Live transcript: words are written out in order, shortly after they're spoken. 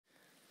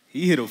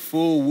He hit a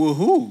full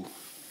woohoo.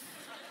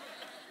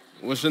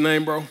 What's your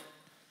name, bro?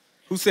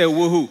 Who said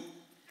woohoo?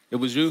 It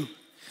was you?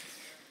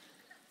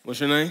 What's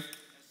your name?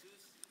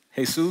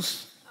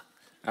 Jesus.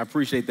 I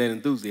appreciate that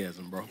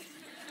enthusiasm, bro.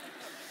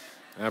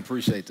 I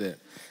appreciate that.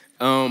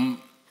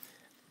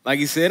 Like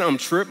he said, I'm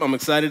Trip. I'm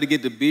excited to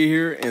get to be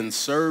here and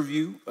serve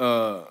you.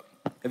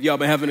 Have y'all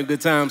been having a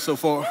good time so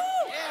far?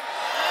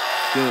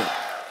 Good.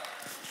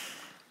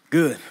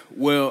 Good.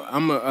 Well,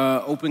 I'm going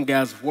to open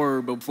God's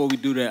word, but before we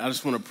do that, I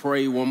just want to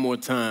pray one more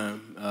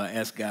time,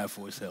 ask God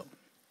for his help.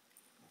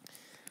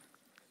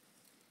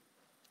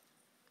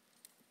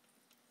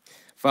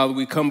 Father,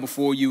 we come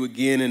before you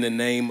again in the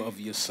name of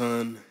your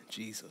Son,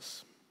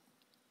 Jesus.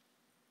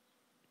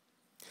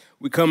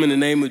 We come in the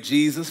name of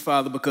Jesus,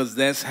 Father, because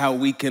that's how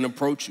we can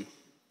approach you.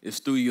 It's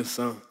through your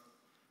Son.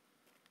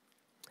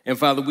 And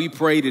Father, we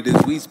pray that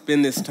as we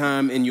spend this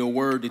time in your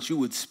word, that you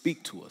would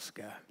speak to us,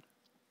 God.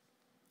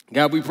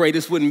 God, we pray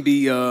this wouldn't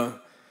be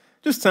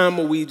just time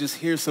where we just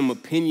hear some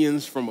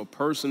opinions from a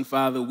person,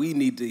 Father. We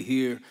need to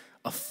hear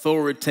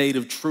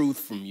authoritative truth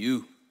from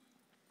you.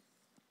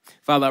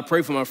 Father, I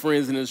pray for my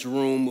friends in this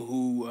room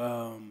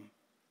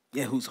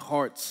whose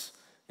hearts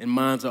and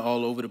minds are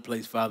all over the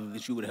place, Father,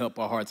 that you would help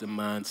our hearts and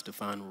minds to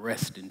find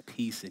rest and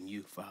peace in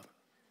you, Father.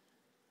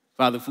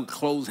 Father, if we're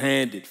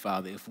close-handed,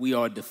 Father, if we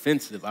are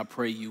defensive, I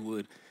pray you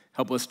would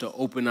help us to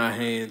open our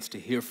hands to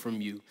hear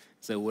from you.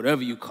 Say,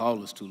 whatever you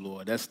call us to,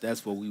 Lord,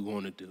 that's what we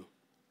want to do.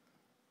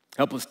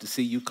 Help us to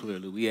see you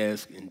clearly. We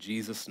ask in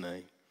Jesus'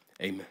 name,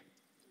 amen.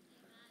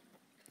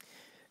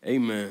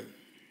 Amen.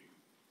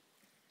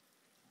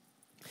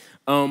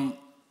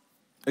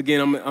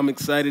 Again, I'm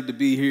excited to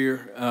be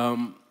here.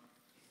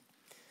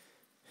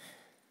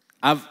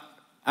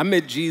 I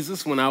met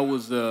Jesus when I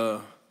was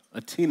a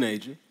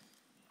teenager.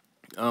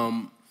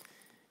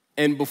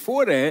 And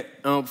before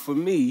that, for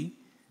me,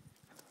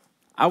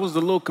 I was a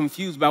little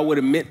confused about what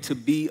it meant to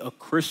be a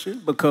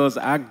Christian because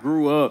I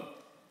grew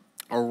up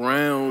in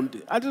an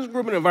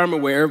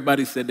environment where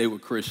everybody said they were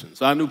Christians.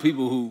 So I knew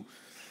people who,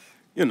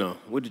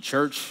 went to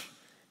church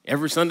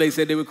every Sunday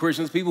said they were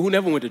Christians, people who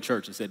never went to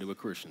church and said they were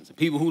Christians, and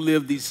people who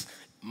lived these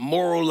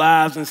moral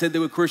lives and said they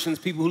were Christians,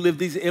 people who lived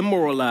these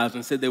immoral lives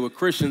and said they were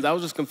Christians. I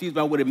was just confused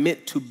about what it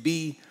meant to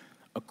be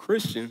a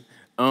Christian.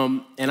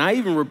 And I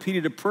even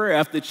repeated a prayer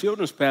after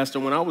children's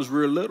pastor when I was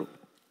real little.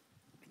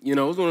 It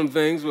was one of the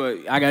things where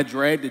I got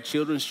dragged to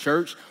children's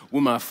church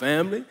with my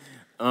family,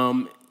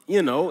 and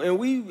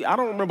I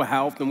don't remember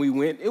how often we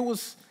went.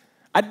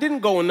 I didn't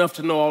go enough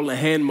to know all the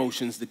hand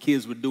motions the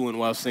kids were doing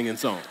while singing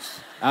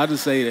songs. I'll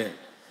just say that.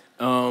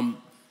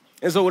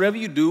 And so whatever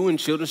you do in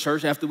children's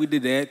church after we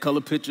did that,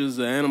 color pictures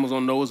of animals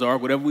on Noah's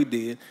Ark, whatever we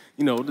did,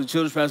 the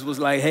children's pastor was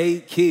like, hey,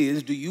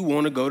 kids, do you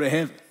want to go to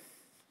heaven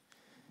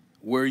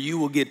where you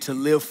will get to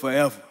live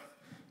forever?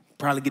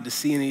 Probably get to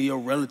see any of your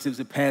relatives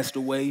that passed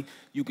away.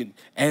 You can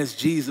ask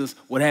Jesus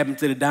what happened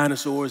to the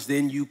dinosaurs.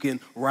 Then you can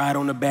ride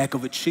on the back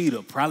of a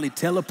cheetah, probably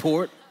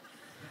teleport,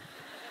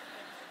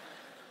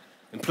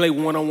 and play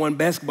one-on-one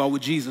basketball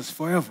with Jesus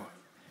forever.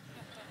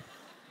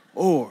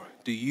 Or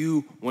do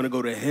you want to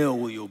go to hell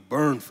where you'll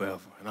burn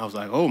forever? And I was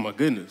like, oh, my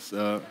goodness.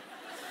 The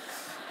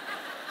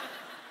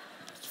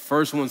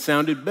first one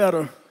sounded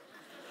better.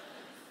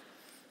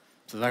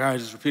 So I was like, all right,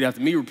 just repeat after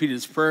me. Repeated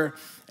this prayer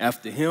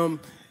after him.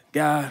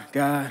 God,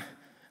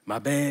 my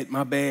bad,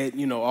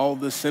 all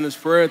the sinner's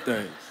prayer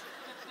things.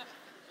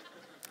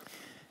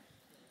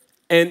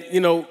 And,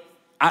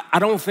 I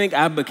don't think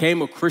I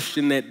became a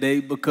Christian that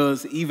day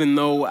because even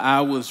though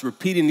I was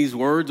repeating these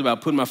words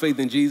about putting my faith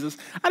in Jesus,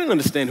 I didn't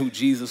understand who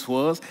Jesus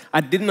was.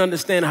 I didn't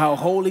understand how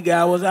holy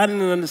God was. I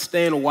didn't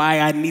understand why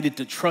I needed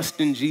to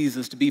trust in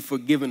Jesus to be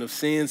forgiven of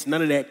sins.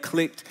 None of that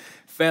clicked.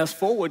 Fast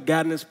forward,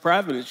 God in his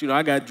providence,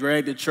 I got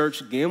dragged to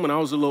church again when I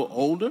was a little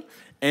older.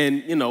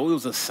 And, it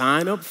was a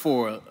sign up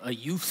for a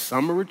youth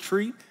summer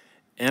retreat.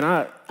 And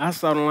I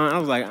saw the line. I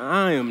was like,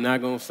 I am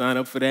not going to sign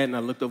up for that. And I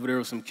looked over there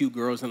with some cute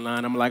girls in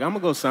line. I'm like, I'm going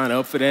to go sign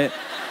up for that.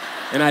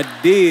 And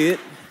I did.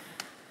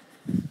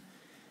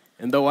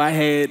 And though I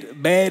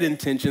had bad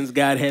intentions,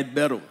 God had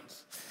better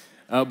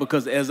ones.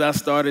 Because as I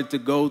started to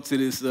go to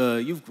this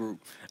youth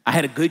group, I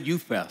had a good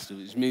youth pastor.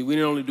 Which means we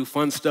didn't only do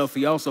fun stuff.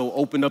 He also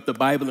opened up the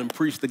Bible and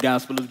preached the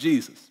gospel of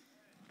Jesus.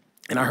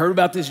 And I heard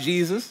about this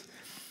Jesus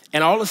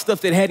and all the stuff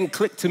that hadn't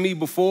clicked to me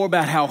before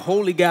about how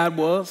holy God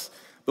was,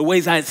 the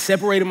ways I had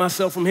separated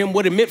myself from him,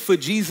 what it meant for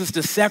Jesus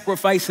to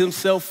sacrifice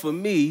himself for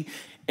me,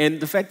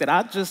 and the fact that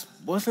I just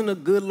wasn't a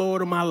good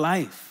Lord of my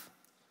life.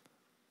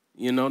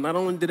 Not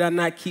only did I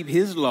not keep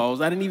his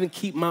laws, I didn't even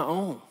keep my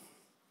own.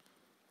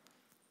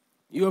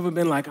 You ever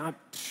been like,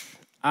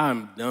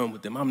 I'm done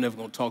with them. I'm never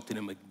going to talk to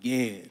them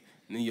again.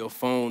 And then your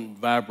phone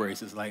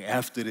vibrates. It's like,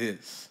 after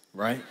this,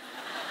 right?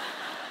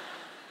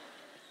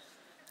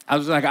 I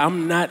was like,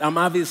 I'm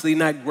obviously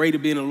not great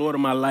at being a Lord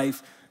of my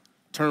life.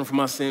 Turn from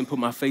my sin, put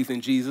my faith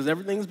in Jesus.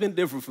 Everything's been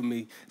different for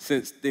me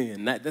since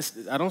then.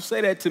 I don't say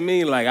that to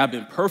mean like I've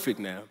been perfect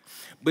now,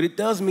 but it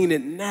does mean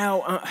that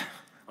now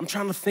I'm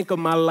trying to think of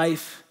my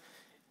life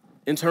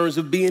in terms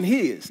of being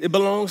his. It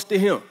belongs to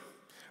him,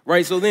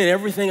 right? So then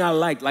everything I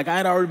liked, like I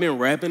had already been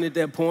rapping at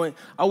that point.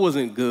 I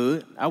wasn't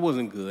good. I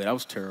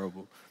was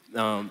terrible.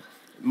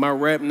 My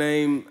rap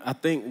name, I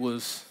think,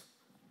 was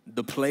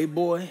The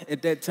Playboy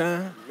at that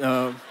time.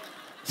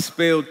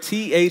 Spelled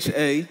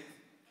T-H-A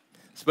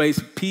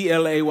space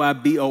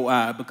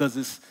P-L-A-Y-B-O-I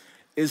because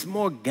it's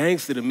more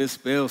gangster to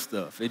misspell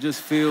stuff. It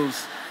just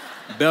feels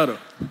better.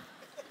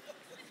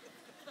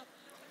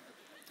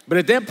 But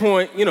at that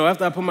point,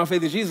 after I put my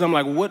faith in Jesus, I'm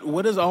like,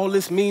 what does all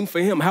this mean for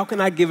him? How can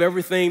I give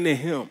everything to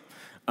him?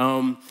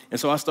 And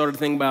so I started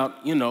thinking about,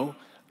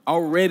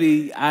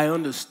 already I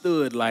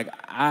understood, like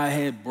I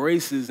had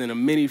braces and a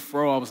mini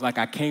fro. I was like,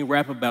 I can't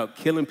rap about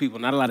killing people.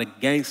 Not a lot of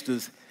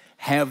gangsters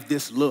have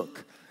this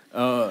look.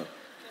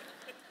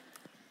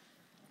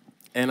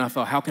 And I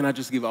thought, how can I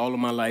just give all of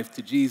my life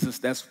to Jesus?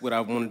 That's what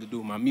I wanted to do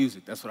with my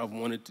music. That's what I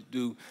wanted to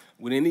do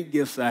with any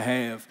gifts I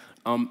have.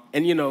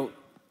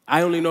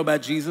 I only know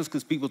about Jesus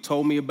because people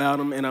told me about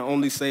him, and I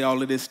only say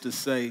all of this to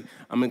say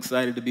I'm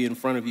excited to be in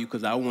front of you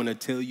because I want to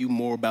tell you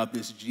more about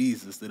this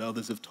Jesus that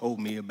others have told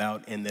me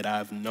about and that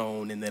I've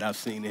known and that I've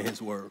seen in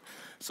his word.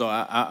 So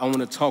I want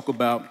to talk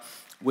about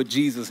what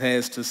Jesus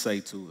has to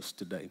say to us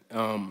today.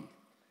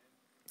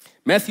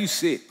 Matthew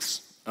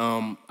 6.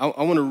 I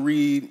want to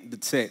read the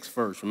text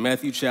first from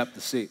Matthew chapter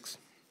 6.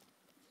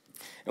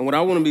 And what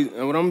I'm going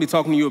to be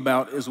talking to you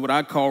about is what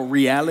I call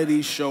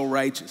reality show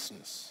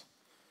righteousness.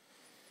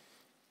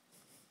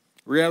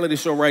 Reality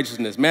show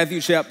righteousness.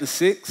 Matthew chapter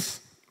 6.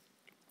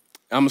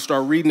 I'm going to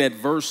start reading at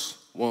verse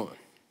 1.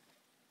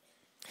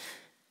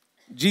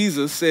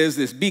 Jesus says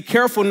this, "Be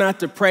careful not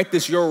to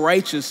practice your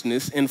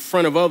righteousness in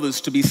front of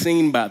others to be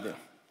seen by them.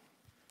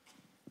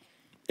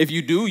 If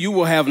you do, you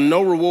will have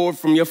no reward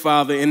from your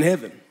Father in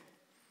heaven.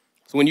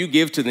 So when you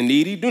give to the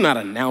needy, do not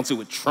announce it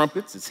with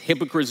trumpets, as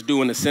hypocrites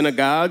do in the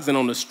synagogues and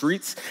on the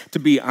streets to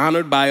be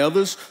honored by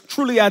others.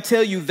 Truly, I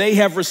tell you, they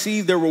have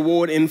received their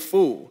reward in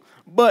full.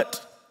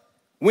 But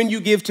when you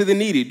give to the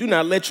needy, do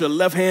not let your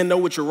left hand know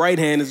what your right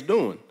hand is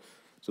doing,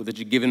 so that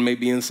your giving may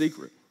be in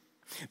secret.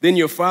 Then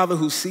your Father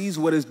who sees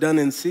what is done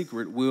in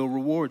secret will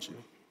reward you.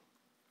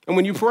 And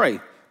when you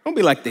pray, don't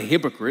be like the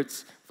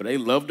hypocrites, for they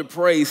love to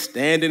pray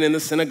standing in the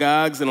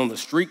synagogues and on the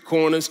street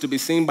corners to be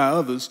seen by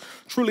others.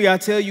 Truly, I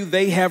tell you,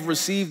 they have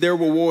received their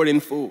reward in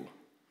full.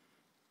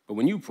 But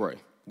when you pray,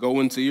 go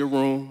into your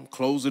room,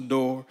 close the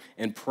door,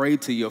 and pray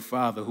to your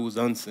Father who is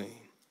unseen.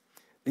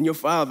 Then your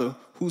Father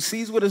who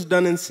sees what is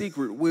done in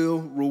secret will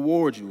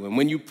reward you. And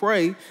when you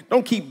pray,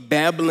 don't keep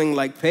babbling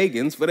like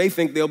pagans, for they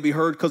think they'll be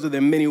heard because of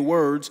their many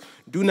words.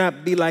 Do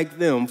not be like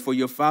them, for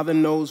your Father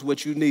knows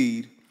what you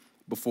need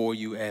before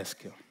you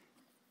ask him."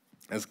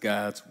 That's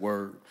God's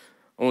word.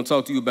 I want to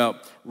talk to you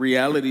about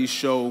reality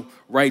show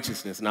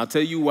righteousness, and I'll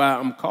tell you why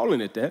I'm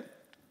calling it that.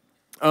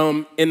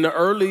 In the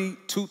early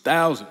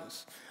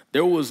 2000s,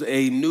 there was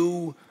a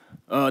new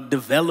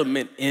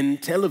development in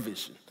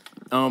television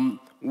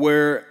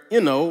where,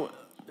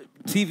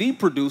 TV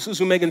producers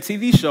who are making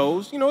TV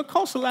shows, it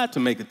costs a lot to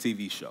make a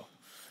TV show.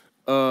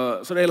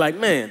 So they're like,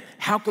 man,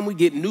 how can we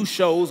get new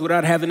shows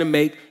without having to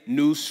make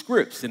new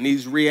scripts? And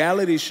these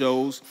reality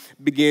shows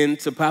begin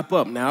to pop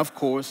up. Now, of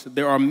course,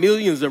 there are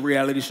millions of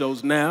reality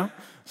shows now.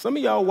 Some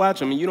of y'all watch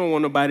them and you don't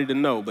want nobody to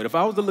know. But if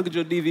I was to look at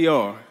your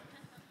DVR,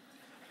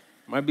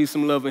 might be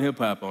some Love and Hip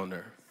Hop on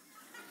there.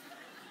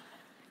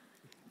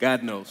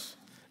 God knows.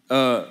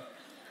 But,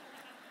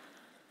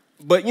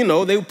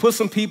 they would put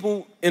some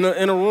people in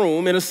a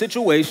room, in a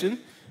situation,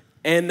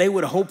 and they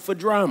would hope for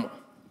drama.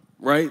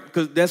 Right?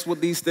 Because that's what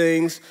these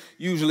things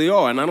usually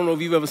are. And I don't know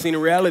if you've ever seen a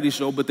reality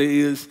show, but there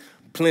is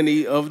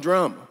plenty of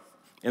drama.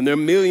 And there are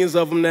millions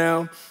of them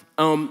now.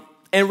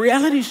 And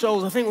reality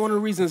shows, I think one of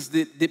the reasons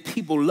that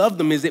people love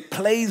them is it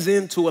plays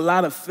into a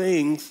lot of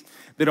things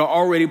that are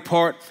already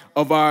part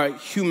of our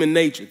human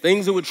nature.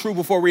 Things that were true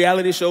before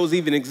reality shows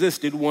even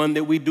existed. One,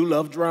 that we do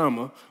love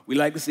drama. We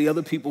like to see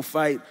other people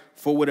fight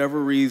for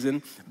whatever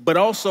reason. But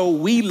also,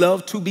 we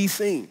love to be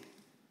seen.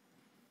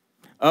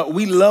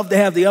 We love to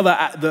have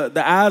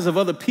the eyes of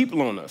other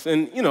people on us.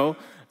 And,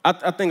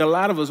 I think a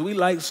lot of us, we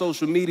like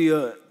social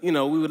media. We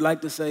would like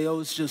to say,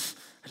 I just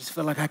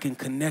feel like I can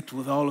connect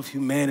with all of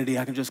humanity.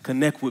 I can just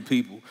connect with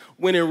people.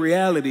 When in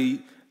reality,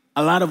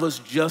 a lot of us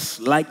just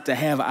like to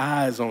have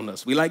eyes on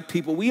us. We like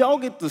people. We all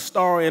get to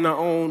star in our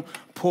own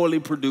poorly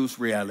produced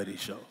reality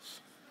shows.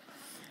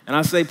 And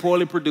I say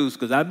poorly produced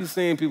because I be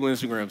seeing people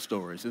Instagram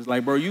stories. It's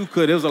like, bro,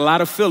 there was a lot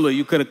of filler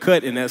you could have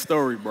cut in that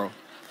story, bro.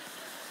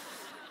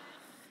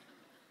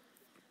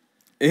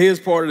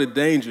 Here's part of the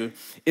danger,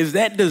 is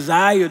that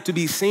desire to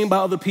be seen by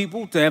other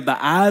people, to have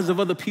the eyes of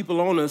other people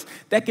on us,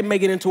 that can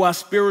make it into our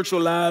spiritual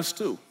lives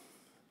too.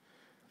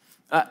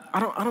 I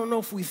don't know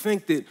if we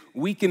think that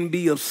we can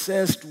be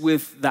obsessed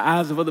with the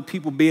eyes of other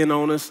people being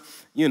on us,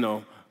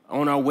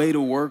 on our way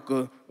to work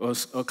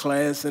or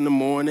class in the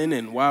morning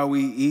and while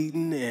we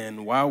eating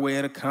and while we're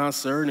at a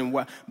concert.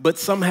 But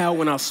somehow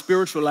when our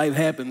spiritual life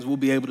happens, we'll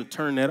be able to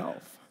turn that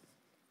off.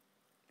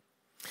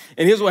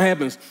 And here's what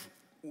happens.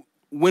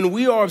 When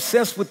we are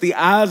obsessed with the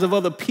eyes of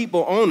other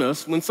people on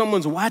us, when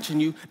someone's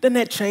watching you, doesn't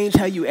that change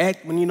how you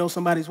act when you know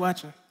somebody's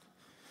watching?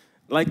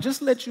 Like,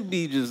 just let you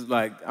be just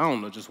like, I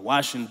don't know, just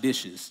washing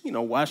dishes.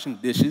 Washing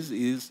dishes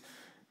is,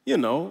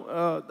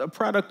 a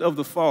product of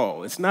the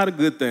fall. It's not a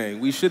good thing.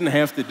 We shouldn't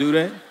have to do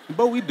that,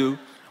 but we do.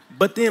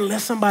 But then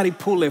let somebody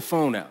pull their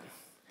phone out.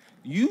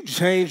 You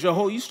change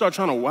you start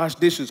trying to wash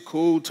dishes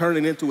cool, turn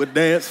it into a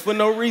dance for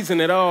no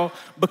reason at all,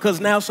 because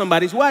now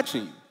somebody's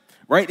watching you,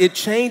 right? It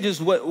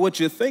changes what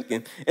you're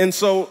thinking. And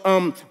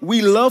so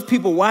we love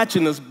people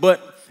watching us,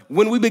 but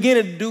when we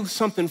begin to do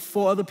something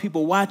for other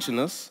people watching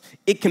us,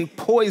 it can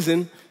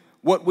poison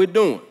what we're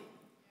doing.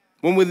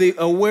 When we're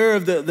aware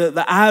of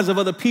the eyes of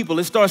other people,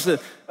 it starts to,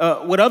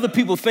 what other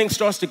people think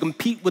starts to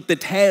compete with the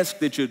task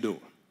that you're doing.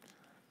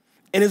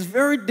 And it's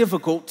very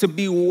difficult to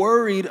be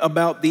worried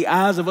about the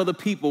eyes of other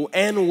people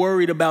and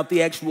worried about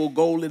the actual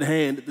goal at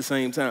hand at the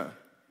same time.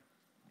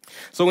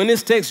 So in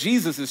this text,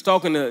 Jesus is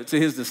talking to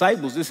his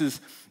disciples. This is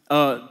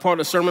part of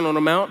the Sermon on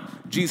the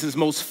Mount, Jesus'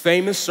 most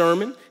famous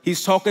sermon.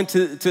 He's talking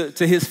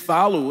to his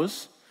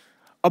followers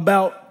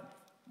about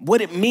what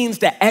it means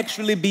to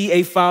actually be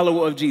a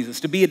follower of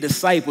Jesus, to be a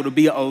disciple, to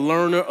be a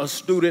learner, a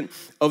student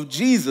of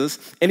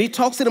Jesus. And he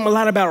talks to them a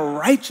lot about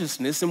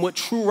righteousness and what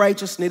true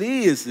righteousness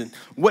is and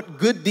what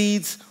good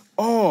deeds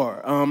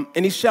are.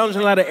 And he's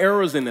challenging a lot of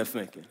errors in their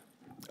thinking.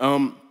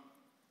 And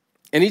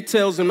he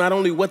tells them not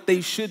only what they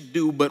should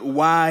do, but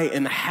why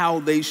and how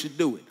they should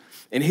do it.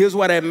 And here's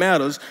why that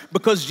matters.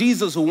 Because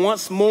Jesus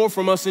wants more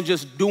from us than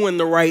just doing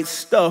the right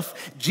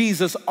stuff.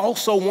 Jesus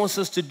also wants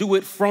us to do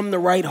it from the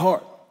right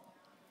heart.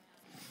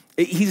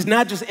 He's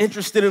not just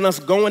interested in us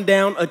going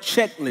down a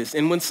checklist.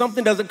 And when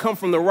something doesn't come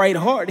from the right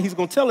heart, he's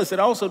going to tell us it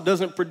also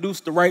doesn't produce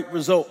the right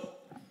result.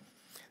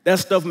 That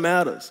stuff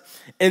matters.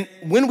 And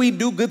when we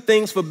do good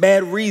things for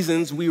bad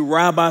reasons, we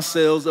rob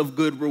ourselves of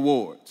good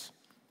rewards.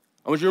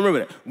 I want you to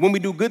remember that. When we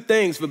do good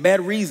things for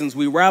bad reasons,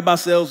 we rob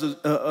ourselves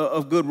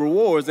of good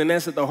rewards, and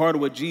that's at the heart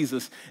of what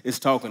Jesus is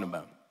talking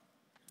about.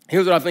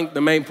 Here's what I think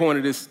the main point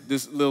of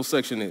this little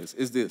section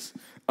is this.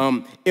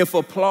 If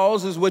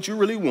applause is what you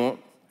really want,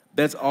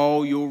 that's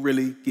all you'll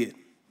really get.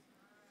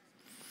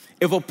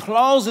 If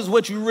applause is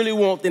what you really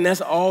want, then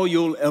that's all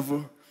you'll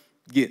ever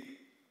get.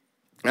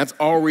 That's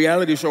all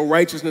reality show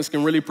righteousness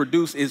can really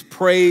produce is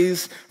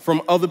praise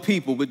from other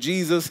people. But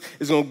Jesus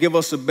is going to give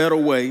us a better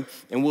way,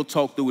 and we'll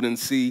talk through it and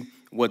see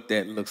what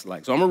that looks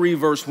like. So I'm going to read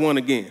verse 1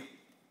 again.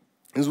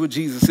 This is what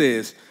Jesus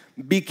says.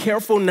 Be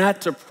careful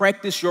not to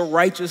practice your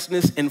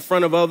righteousness in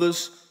front of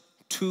others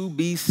to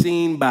be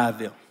seen by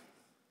them.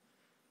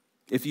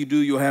 If you do,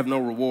 you'll have no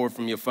reward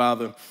from your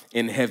Father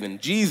in heaven.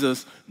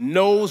 Jesus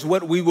knows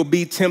what we will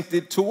be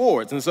tempted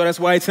towards. And so that's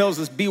why he tells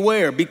us,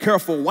 beware, be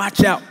careful,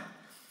 watch out.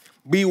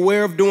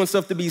 Beware of doing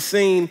stuff to be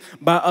seen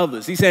by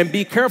others. He's saying,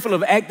 be careful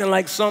of acting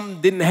like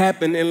something didn't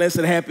happen unless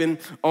it happened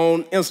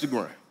on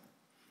Instagram,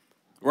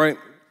 right?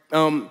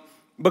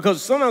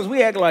 Because sometimes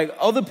we act like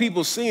other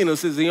people seeing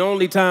us is the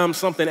only time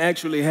something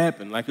actually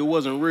happened, like it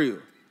wasn't real.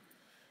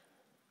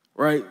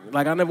 Right?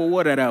 Like, I never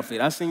wore that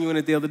outfit. I seen you in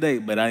it the other day,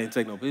 but I didn't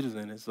take no pictures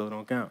in it, so it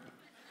don't count.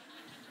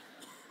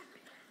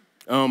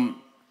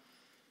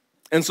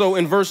 And so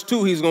in verse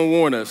 2, he's going to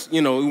warn us.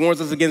 He warns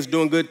us against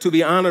doing good, to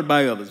be honored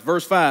by others.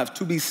 Verse 5,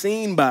 to be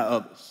seen by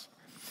others.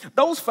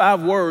 Those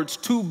 5 words,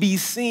 to be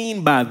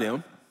seen by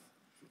them,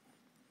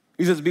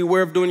 he says,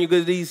 beware of doing your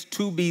good deeds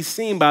to be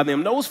seen by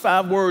them. Those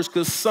 5 words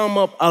could sum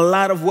up a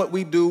lot of what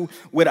we do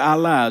with our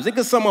lives. It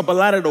could sum up a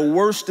lot of the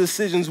worst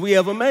decisions we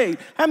ever made.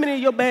 How many of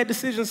your bad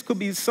decisions could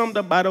be summed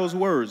up by those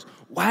words?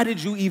 Why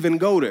did you even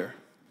go there?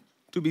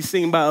 To be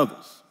seen by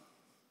others.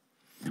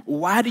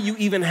 Why do you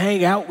even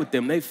hang out with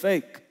them? They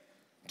fake.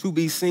 To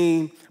be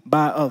seen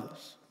by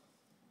others,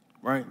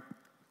 right?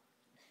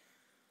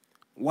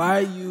 Why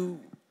are you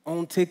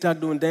on TikTok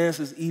doing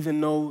dances even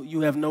though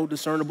you have no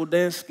discernible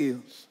dance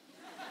skills?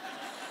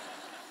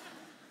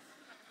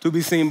 To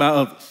be seen by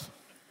others.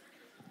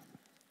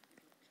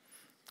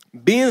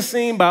 Being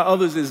seen by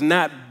others is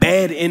not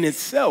bad in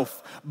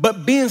itself,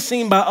 but being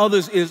seen by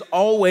others is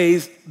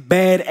always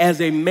bad as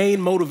a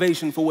main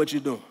motivation for what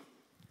you're doing,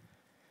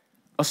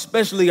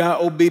 especially our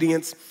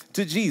obedience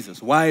to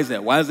Jesus. Why is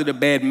that? Why is it a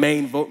bad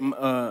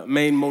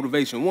main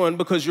motivation? One,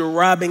 because you're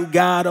robbing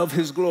God of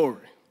his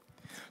glory.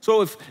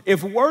 So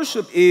if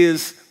worship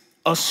is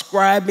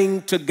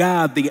ascribing to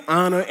God the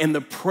honor and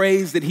the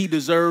praise that he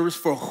deserves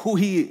for who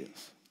he is,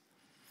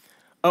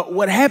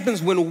 what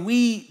happens when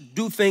we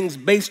do things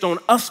based on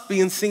us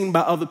being seen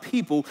by other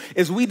people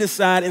is we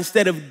decide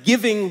instead of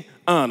giving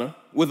honor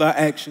with our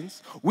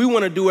actions, we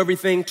want to do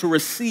everything to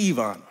receive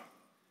honor.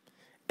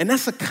 And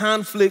that's a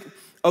conflict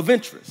of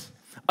interest,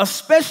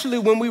 especially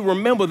when we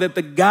remember that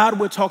the God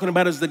we're talking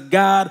about is the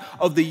God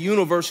of the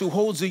universe who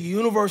holds the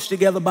universe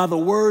together by the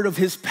word of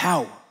his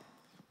power.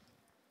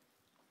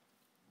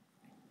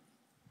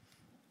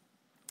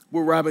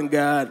 We're robbing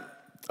God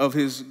of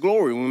his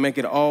glory when we make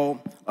it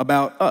all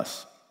about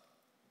us.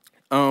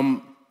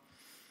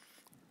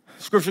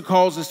 Scripture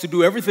calls us to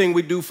do everything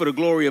we do for the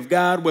glory of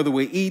God, whether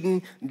we're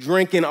eating,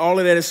 drinking, all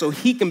of that is so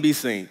he can be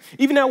seen.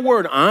 Even that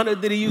word honor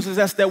that he uses,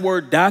 that's that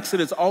word doxa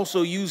that's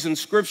also used in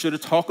Scripture to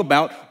talk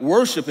about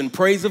worship and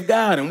praise of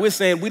God. And we're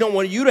saying we don't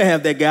want you to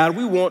have that God.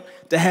 We want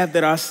to have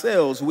that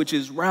ourselves, which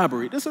is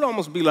robbery. This would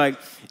almost be like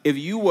if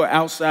you were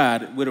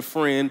outside with a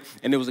friend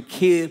and there was a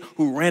kid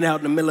who ran out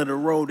in the middle of the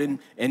road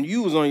and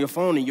you was on your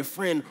phone and your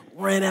friend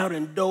ran out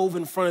and dove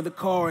in front of the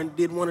car and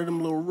did one of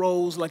them little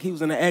rolls like he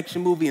was in an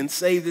action movie and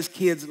saved this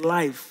kid's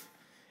life.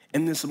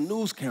 And then some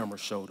news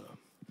cameras showed up.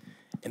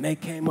 And they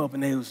came up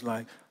and they was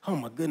like, oh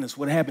my goodness,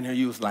 what happened here?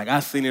 You was like, I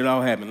seen it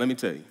all happen. Let me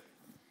tell you.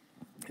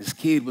 This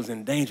kid was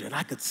in danger, and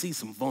I could see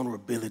some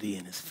vulnerability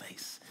in his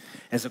face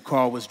as the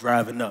car was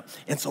driving up.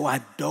 And so I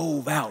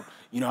dove out.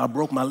 I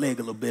broke my leg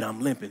a little bit. I'm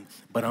limping,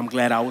 but I'm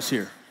glad I was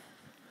here.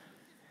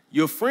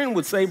 Your friend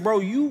would say, bro,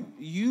 you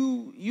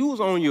was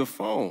on your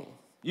phone.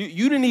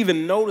 You didn't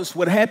even notice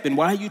what happened.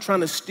 Why are you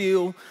trying to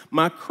steal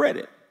my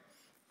credit?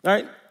 All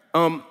right?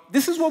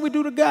 This is what we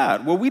do to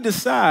God, where we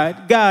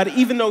decide, God,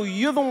 even though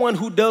you're the one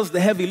who does the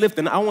heavy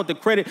lifting, I want the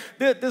credit.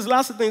 There's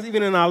lots of things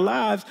even in our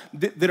lives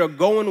that are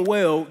going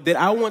well that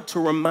I want to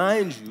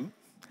remind you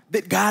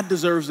that God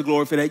deserves the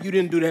glory for that. You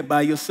didn't do that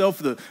by yourself.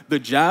 The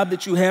job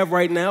that you have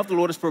right now, if the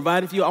Lord is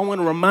providing for you, I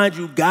want to remind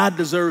you God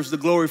deserves the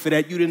glory for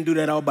that. You didn't do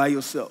that all by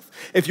yourself.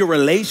 If your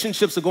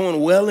relationships are going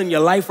well in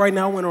your life right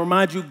now, I want to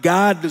remind you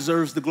God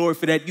deserves the glory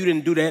for that. You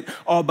didn't do that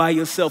all by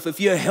yourself. If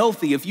you're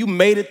healthy, if you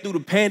made it through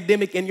the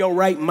pandemic in your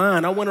right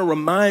mind, I want to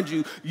remind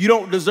you, you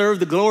don't deserve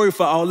the glory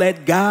for all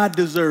that. God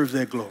deserves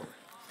that glory.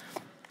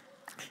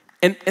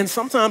 And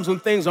sometimes when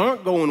things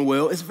aren't going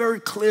well, it's very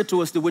clear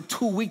to us that we're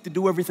too weak to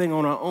do everything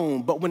on our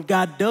own. But when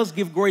God does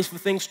give grace for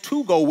things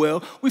to go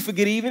well, we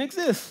forget He even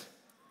exists.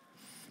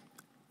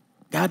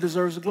 God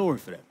deserves the glory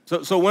for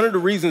that. So one of the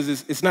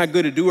reasons it's not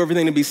good to do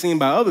everything to be seen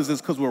by others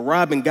is because we're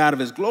robbing God of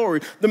His glory.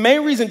 The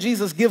main reason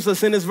Jesus gives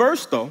us in this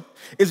verse, though,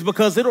 is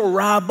because it'll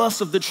rob us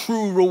of the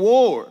true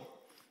reward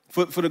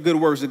for the good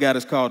works that God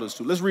has called us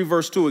to. Let's read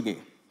verse 2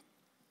 again.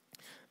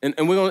 And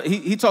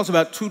he talks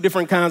about two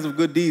different kinds of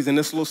good deeds in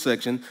this little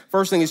section.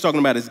 First thing he's talking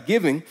about is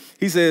giving.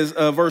 He says,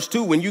 verse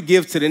 2, when you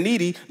give to the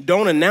needy,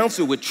 don't announce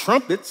it with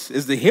trumpets,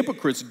 as the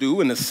hypocrites do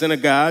in the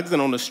synagogues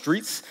and on the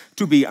streets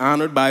to be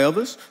honored by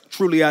others.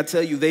 Truly, I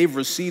tell you, they've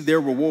received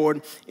their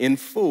reward in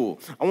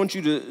full. I want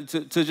you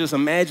to just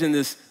imagine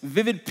this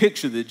vivid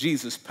picture that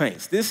Jesus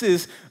paints.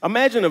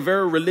 Imagine a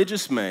very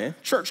religious man,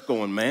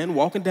 church-going man,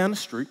 walking down the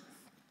street,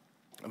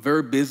 a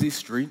very busy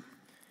street.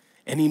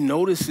 And he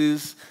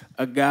notices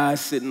a guy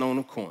sitting on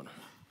a corner.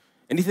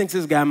 And he thinks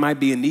this guy might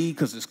be in need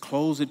because his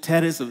clothes are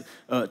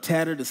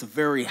tattered. It's a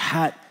very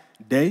hot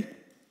day.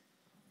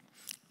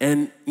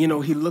 And, he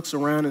looks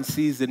around and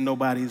sees that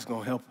nobody's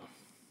going to help him.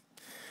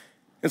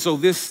 And so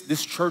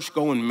this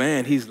church-going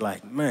man, he's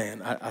like,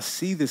 man, I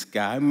see this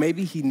guy.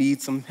 Maybe he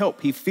needs some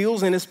help. He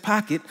feels in his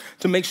pocket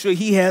to make sure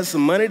he has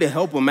some money to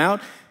help him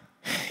out.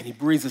 And he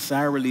breathes a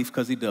sigh of relief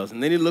because he does.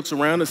 And then he looks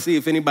around to see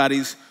if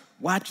anybody's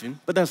watching,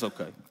 but that's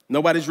okay.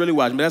 Nobody's really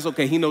watching, but that's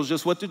okay. He knows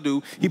just what to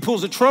do. He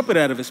pulls a trumpet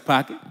out of his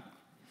pocket,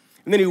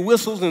 and then he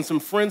whistles, and some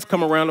friends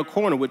come around the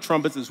corner with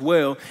trumpets as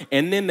well,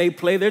 and then they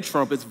play their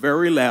trumpets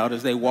very loud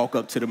as they walk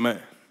up to the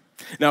man.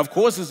 Now, of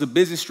course, it's a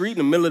busy street in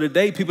the middle of the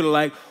day. People are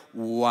like,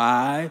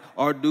 why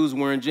are dudes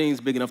wearing jeans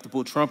big enough to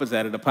pull trumpets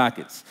out of the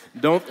pockets?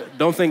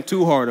 Don't think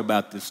too hard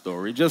about this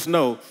story. Just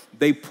know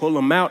they pull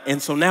them out, and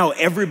so now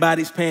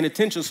everybody's paying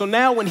attention. So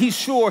now when he's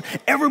sure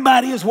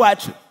everybody is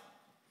watching,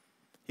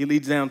 he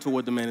leads down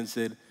toward the man and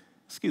said,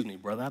 excuse me,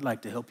 brother, I'd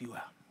like to help you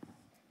out.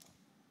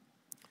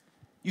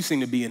 You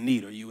seem to be in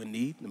need. Are you in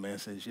need? The man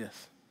says,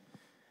 yes.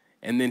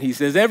 And then he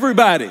says,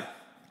 everybody,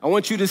 I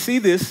want you to see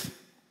this.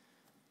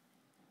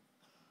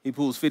 He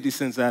pulls 50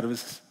 cents out of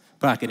his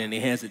pocket and he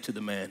hands it to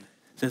the man.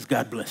 Says,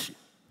 God bless you.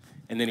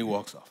 And then he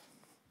walks off.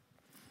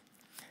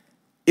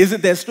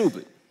 Isn't that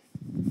stupid?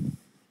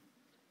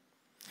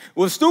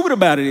 What's stupid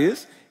about it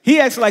is he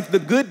acts like the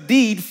good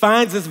deed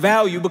finds its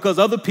value because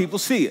other people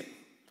see it.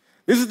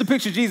 This is the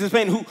picture Jesus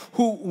painted,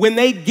 who when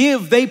they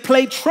give, they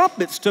play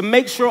trumpets to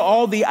make sure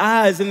all the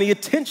eyes and the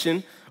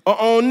attention are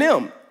on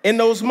them in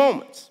those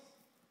moments.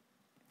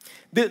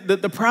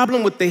 The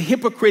problem with the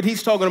hypocrite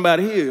he's talking about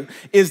here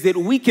is that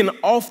we can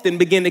often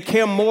begin to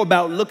care more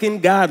about looking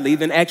godly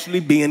than actually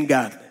being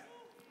godly.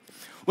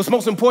 What's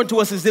most important to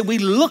us is that we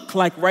look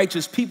like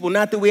righteous people,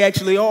 not that we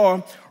actually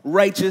are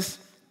righteous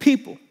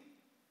people,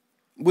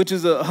 which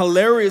is a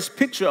hilarious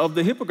picture of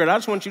the hypocrite. I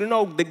just want you to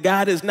know that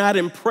God is not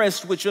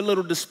impressed with your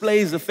little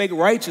displays of fake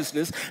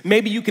righteousness.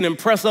 Maybe you can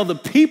impress other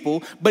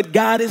people, but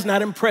God is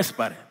not impressed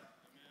by that.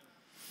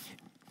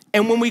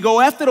 And when we go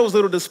after those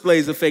little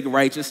displays of fake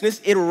righteousness,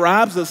 it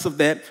robs us of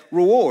that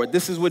reward.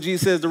 This is what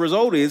Jesus says the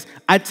result is.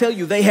 I tell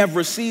you, they have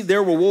received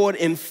their reward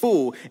in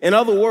full. In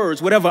other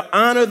words, whatever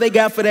honor they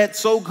got for that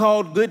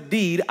so-called good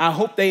deed, I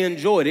hope they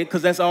enjoyed it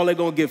because that's all they're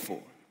going to get for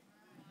it.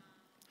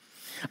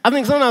 I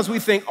think sometimes we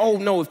think, oh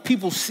no, if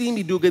people see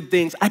me do good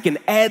things, I can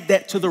add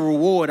that to the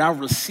reward I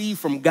receive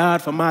from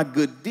God for my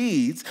good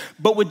deeds.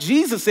 But what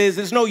Jesus says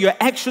is, no, you're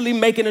actually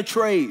making a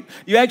trade.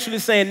 You're actually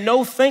saying,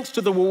 no thanks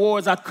to the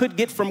rewards I could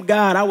get from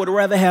God. I would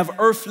rather have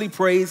earthly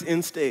praise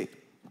instead.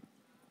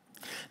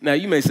 Now,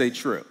 you may say,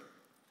 Trip,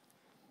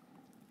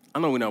 I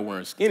know we're not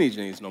wearing skinny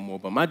jeans no more,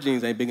 but my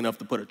jeans ain't big enough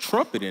to put a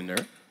trumpet in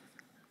there.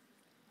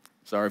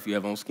 Sorry if you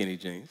have on skinny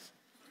jeans.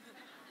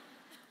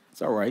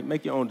 It's all right.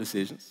 Make your own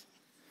decisions.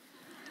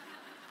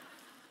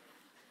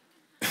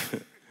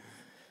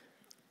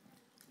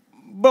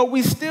 But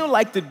we still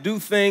like to do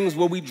things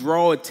where we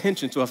draw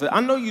attention to ourselves. I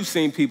know you've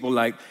seen people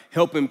like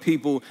helping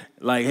people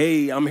like,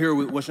 hey, I'm here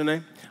with, what's your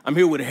name? I'm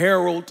here with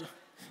Harold.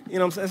 You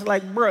know what I'm saying? It's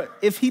like, bro,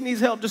 if he needs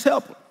help, just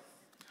help him.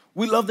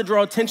 We love to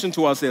draw attention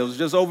to ourselves.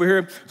 Just over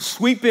here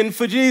sweeping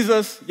for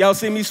Jesus. Y'all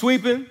see me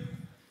sweeping?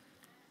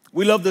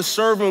 We love to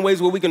serve in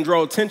ways where we can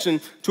draw attention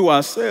to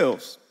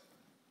ourselves.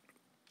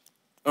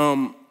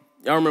 Y'all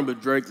remember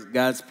Drake's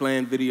God's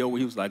Plan video where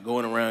he was like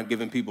going around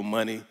giving people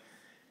money?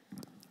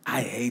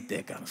 I hate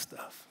that kind of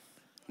stuff.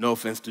 No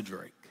offense to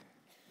Drake.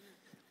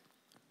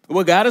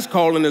 What God is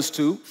calling us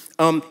to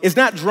is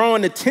not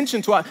drawing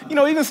attention to our,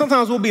 even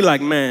sometimes we'll be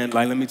like, man,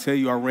 like, let me tell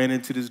you, I ran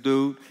into this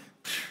dude.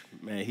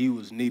 Man, he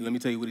was neat. Let me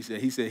tell you what he said.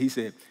 He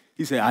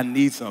said, I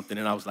need something.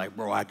 And I was like,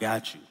 bro, I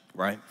got you,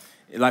 right?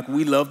 Like,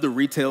 we love to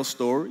retell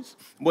stories.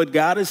 What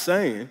God is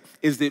saying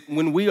is that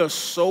when we are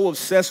so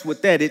obsessed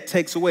with that, it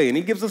takes away. And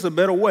he gives us a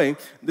better way.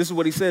 This is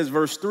what he says,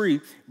 verse 3.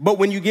 But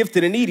when you give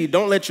to the needy,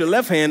 don't let your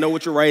left hand know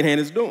what your right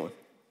hand is doing,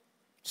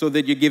 so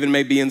that your giving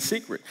may be in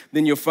secret.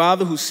 Then your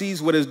Father who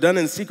sees what is done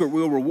in secret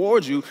will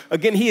reward you.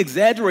 Again, he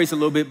exaggerates a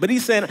little bit, but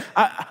he's saying,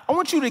 I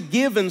want you to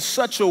give in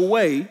such a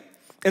way,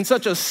 in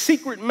such a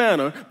secret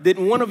manner, that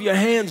one of your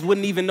hands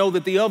wouldn't even know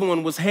that the other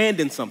one was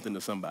handing something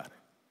to somebody.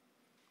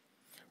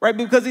 Right,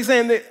 because he's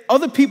saying that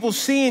other people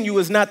seeing you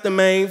is not the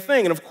main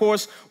thing. And of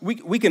course,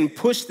 we can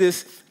push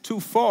this too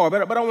far.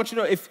 But I want you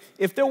to know,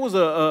 if there was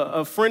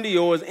a friend of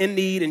yours in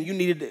need and you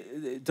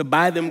needed to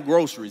buy them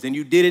groceries and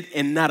you did it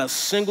and not a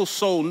single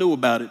soul knew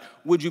about it,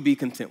 would you be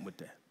content with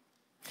that?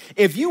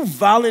 If you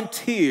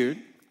volunteered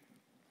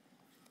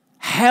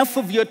half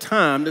of your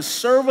time to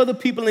serve other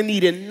people in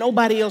need and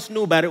nobody else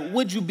knew about it,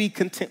 would you be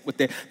content with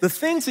that? The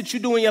things that you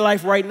do in your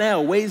life right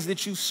now, ways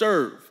that you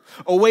serve,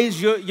 or ways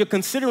you're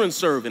considering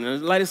serving, and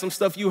in light of some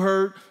stuff you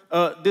heard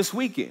this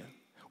weekend,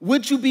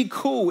 would you be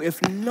cool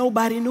if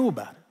nobody knew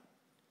about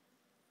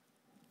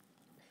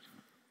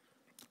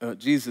it?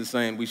 Jesus is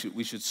saying we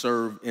should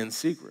serve in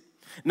secret.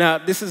 Now,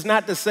 this is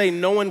not to say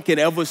no one can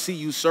ever see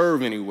you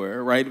serve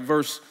anywhere, right?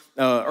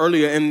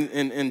 Earlier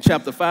in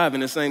chapter 5 in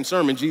the same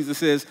sermon, Jesus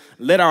says,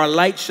 let our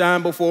light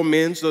shine before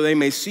men so they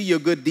may see your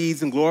good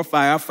deeds and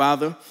glorify our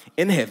Father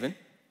in heaven.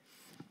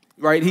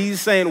 Right, he's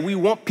saying we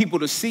want people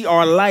to see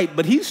our light,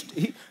 but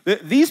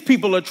these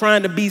people are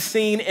trying to be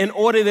seen in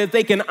order that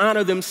they can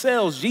honor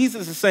themselves.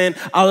 Jesus is saying,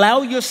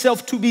 allow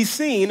yourself to be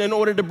seen in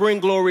order to bring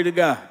glory to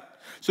God.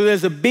 So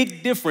there's a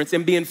big difference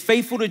in being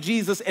faithful to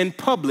Jesus in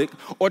public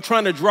or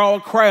trying to draw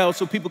a crowd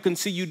so people can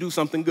see you do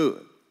something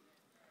good.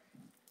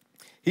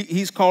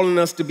 He's calling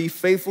us to be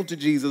faithful to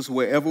Jesus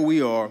wherever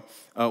we are,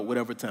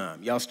 whatever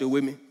time. Y'all still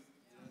with me?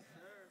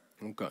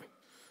 Okay.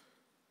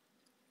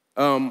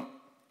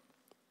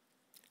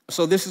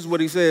 So this is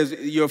what he says,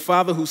 your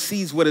Father who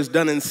sees what is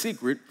done in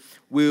secret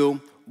will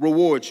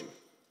reward you.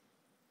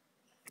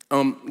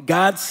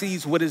 God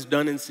sees what is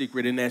done in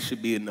secret, and that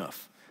should be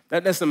enough.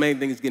 That's the main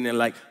thing he's getting at.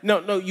 Like,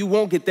 no, you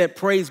won't get that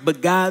praise,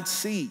 but God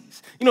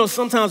sees.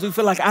 Sometimes we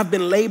feel like I've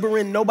been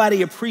laboring,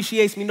 nobody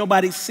appreciates me,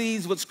 nobody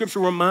sees. What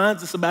Scripture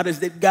reminds us about is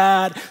that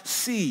God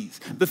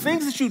sees. The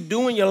things that you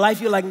do in your life,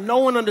 you're like, no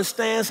one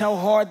understands how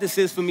hard this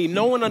is for me.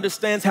 No one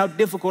understands how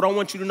difficult. I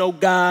want you to know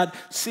God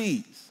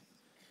sees.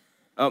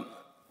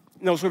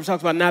 Scripture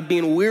talks about not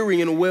being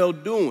weary in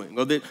well-doing,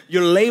 or that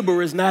your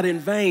labor is not in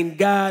vain.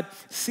 God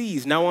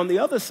sees. Now, on the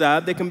other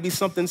side, there can be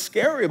something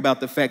scary about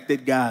the fact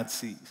that God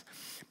sees.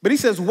 But he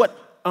says what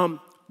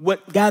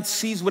God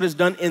sees, what is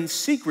done in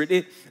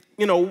secret.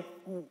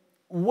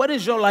 What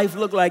does your life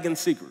look like in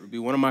secret would be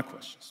one of my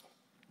questions.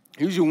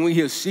 Usually when we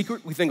hear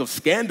secret, we think of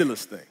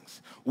scandalous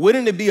things.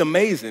 Wouldn't it be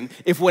amazing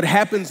if what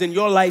happens in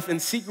your life in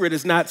secret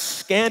is not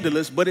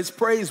scandalous, but it's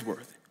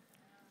praiseworthy?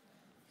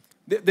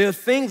 There are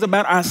things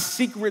about our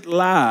secret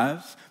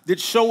lives that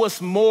show us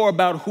more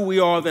about who we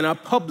are than our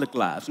public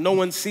lives. No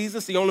one sees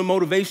us. The only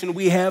motivation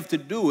we have to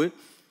do it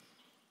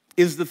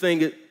is the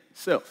thing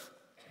itself.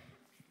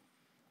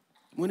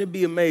 Wouldn't it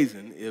be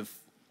amazing if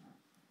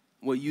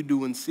what you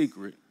do in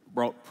secret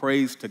brought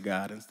praise to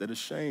God instead of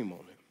shame on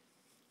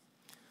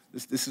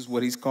him? This is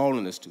what he's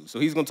calling us to. So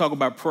he's going to talk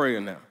about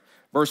prayer now.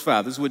 Verse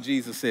 5, this is what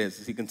Jesus says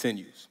as he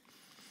continues.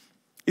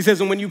 He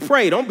says, and when you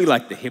pray, don't be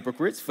like the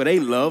hypocrites, for they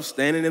love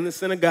standing in the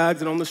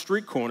synagogues and on the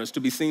street corners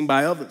to be seen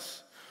by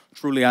others.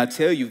 Truly, I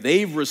tell you,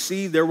 they've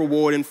received their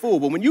reward in full.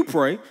 But when you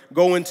pray,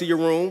 go into your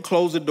room,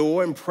 close the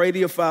door, and pray to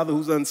your Father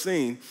who's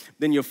unseen.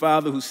 Then your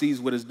Father who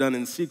sees what is done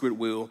in secret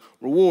will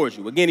reward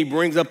you. Again, he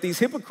brings up these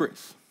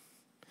hypocrites.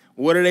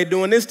 What are they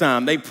doing this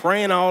time? They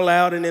praying all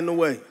loud and in the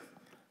way,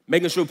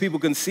 making sure people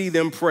can see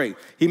them pray.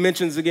 He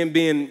mentions, again,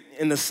 being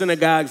in the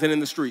synagogues and in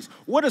the streets.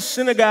 What do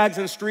synagogues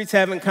and streets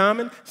have in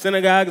common?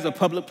 Synagogue is a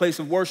public place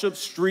of worship.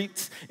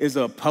 Streets is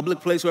a public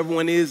place where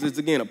everyone is. It's,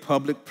 again, a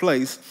public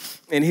place.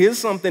 And here's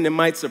something that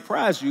might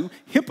surprise you.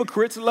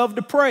 Hypocrites love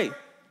to pray.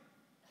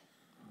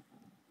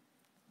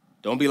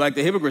 Don't be like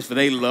the hypocrites, for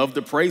they love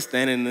to pray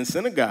standing in the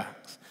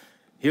synagogues.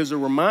 Here's a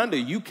reminder,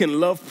 you can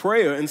love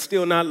prayer and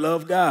still not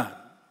love God.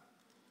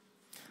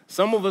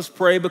 Some of us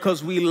pray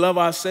because we love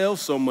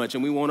ourselves so much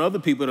and we want other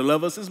people to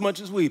love us as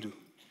much as we do.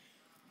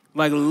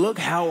 Like, look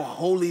how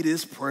holy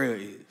this prayer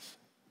is.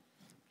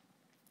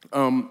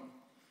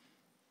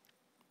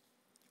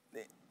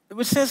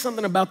 It says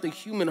something about the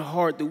human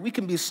heart that we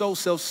can be so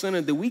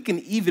self-centered that we can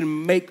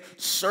even make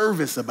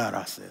service about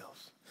ourselves.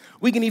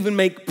 We can even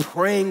make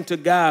praying to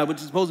God, which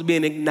is supposed to be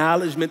an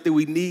acknowledgement that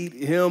we need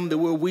him, that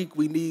we're weak,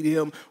 we need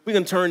him. We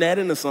can turn that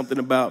into something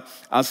about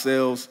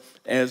ourselves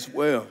as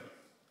well.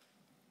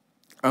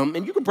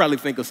 And you can probably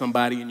think of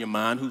somebody in your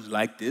mind who's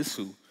like this,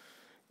 who,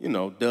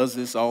 does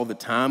this all the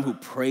time, who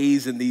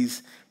prays in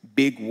these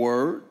big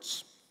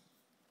words.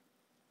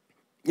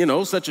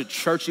 Such a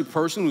churchy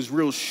person who's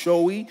real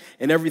showy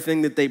in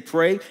everything that they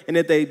pray and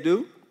that they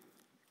do.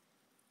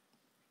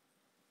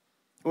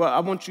 Well, I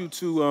want you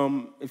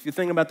to, if you're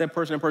thinking about that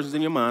person's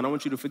in your mind, I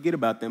want you to forget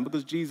about them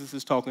because Jesus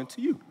is talking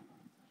to you.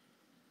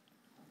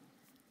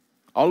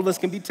 All of us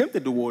can be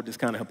tempted toward this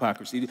kind of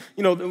hypocrisy.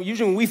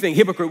 Usually when we think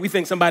hypocrite, we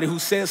think somebody who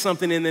says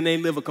something and then they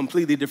live a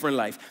completely different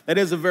life. That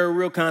is a very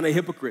real kind of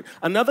hypocrite.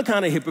 Another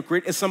kind of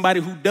hypocrite is somebody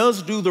who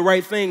does do the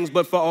right things,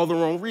 but for all the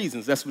wrong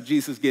reasons. That's what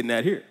Jesus is getting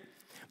at here.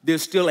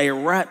 There's still a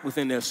rot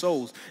within their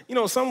souls.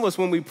 Some of us,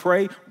 when we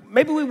pray,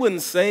 maybe we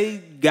wouldn't say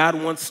God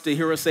wants to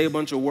hear us say a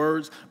bunch of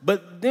words,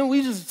 but then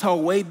we just talk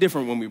way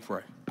different when we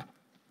pray.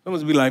 Some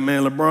of us be like,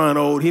 man, LeBron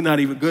old, he not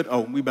even good.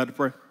 Oh, we about to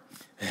pray.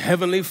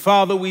 Heavenly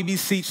Father, we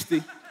beseech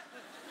thee.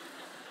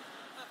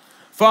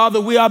 Father,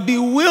 we are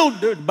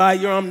bewildered by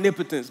your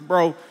omnipotence.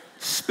 Bro,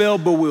 spell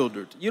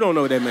bewildered. You don't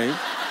know what that means.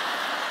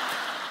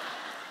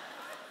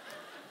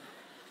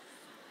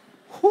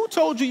 Who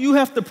told you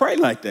have to pray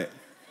like that?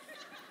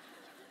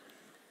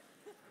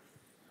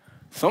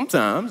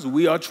 Sometimes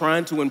we are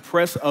trying to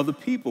impress other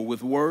people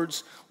with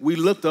words we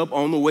looked up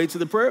on the way to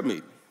the prayer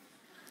meeting.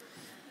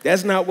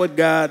 That's not what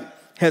God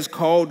has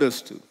called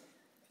us to,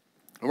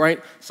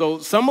 right? So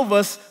some of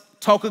us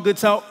talk a good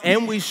talk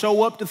and we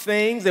show up to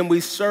things and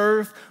we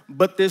serve,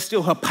 but there's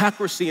still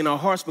hypocrisy in our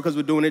hearts because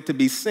we're doing it to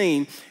be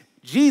seen.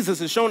 Jesus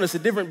has shown us the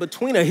difference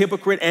between a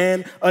hypocrite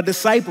and a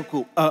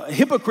disciple.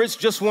 Hypocrites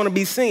just want to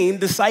be seen.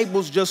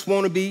 Disciples just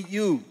want to be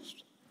used.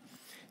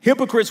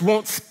 Hypocrites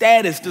want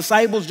status.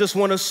 Disciples just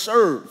want to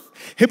serve.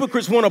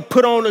 Hypocrites want to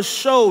put on a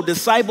show.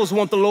 Disciples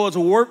want the Lord's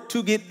work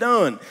to get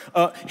done.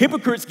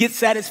 Hypocrites get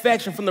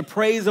satisfaction from the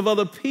praise of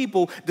other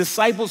people.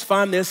 Disciples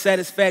find their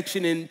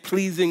satisfaction in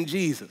pleasing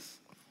Jesus.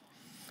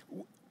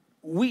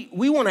 We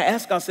want to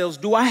ask ourselves,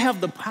 do I have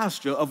the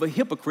posture of a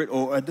hypocrite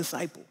or a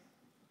disciple?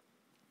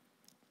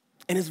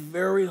 And it's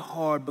very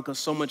hard because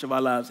so much of our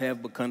lives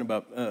have become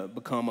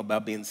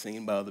about being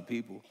seen by other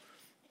people.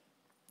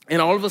 And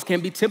all of us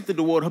can be tempted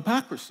toward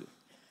hypocrisy.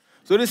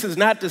 So this is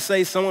not to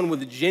say someone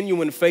with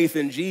genuine faith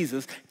in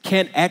Jesus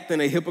can't act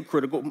in a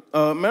hypocritical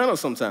manner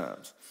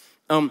sometimes.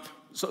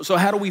 So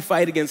how do we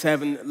fight against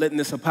letting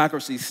this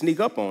hypocrisy sneak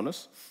up on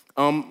us?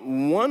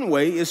 One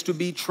way is to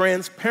be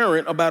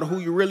transparent about who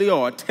you really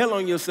are. Tell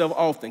on yourself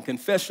often.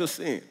 Confess your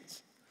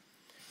sins.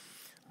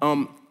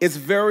 It's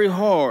very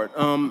hard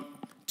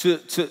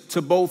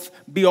to both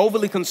be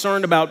overly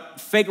concerned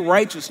about fake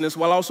righteousness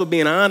while also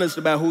being honest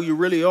about who you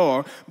really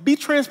are. Be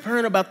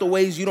transparent about the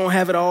ways you don't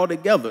have it all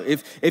together.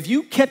 If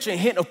you catch a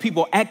hint of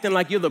people acting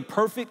like you're the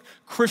perfect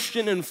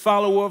Christian and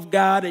follower of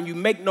God and you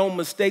make no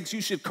mistakes,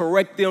 you should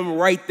correct them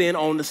right then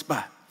on the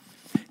spot.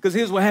 Because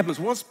here's what happens.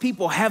 Once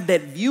people have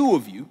that view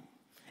of you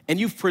and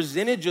you've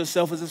presented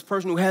yourself as this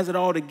person who has it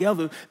all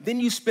together, then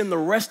you spend the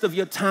rest of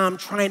your time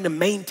trying to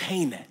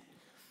maintain that.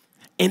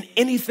 And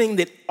anything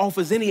that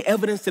offers any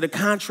evidence to the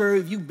contrary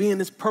of you being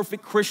this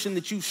perfect Christian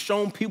that you've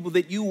shown people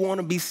that you want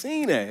to be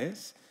seen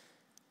as,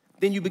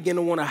 then you begin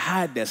to want to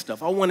hide that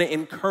stuff. I want to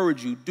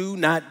encourage you, do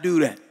not do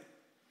that.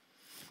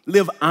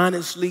 Live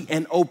honestly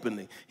and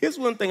openly. Here's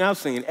one thing I've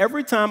seen.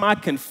 Every time I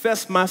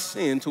confess my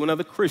sin to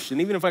another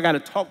Christian, even if I got to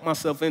talk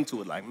myself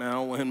into it, like, man, I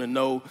don't want him to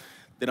know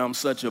that I'm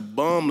such a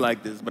bum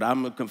like this, but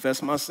I'm going to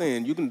confess my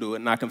sin. You can do it.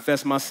 And I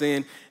confess my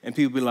sin, and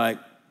people be like,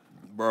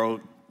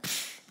 bro,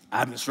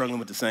 I've been struggling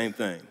with the same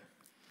thing.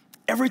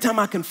 Every time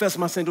I confess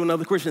my sin to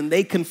another Christian,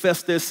 they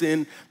confess their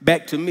sin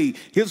back to me.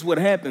 Here's what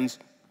happens.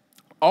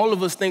 All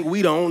of us think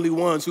we the only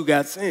ones who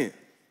got sin.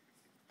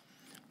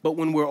 But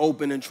when we're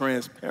open and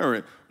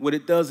transparent, what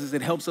it does is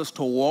it helps us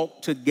to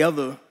walk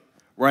together,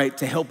 right,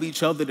 to help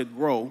each other to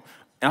grow.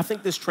 And I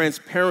think this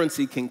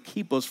transparency can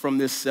keep us from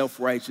this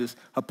self-righteous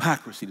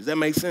hypocrisy. Does that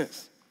make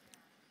sense?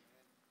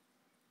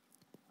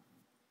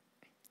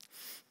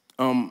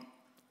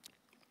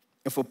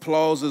 If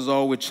applause is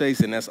all we're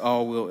chasing, that's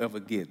all we'll ever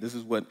get. This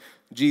is what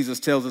Jesus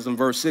tells us in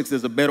verse 6.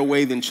 There's a better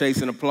way than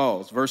chasing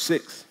applause. Verse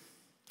 6.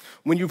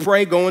 When you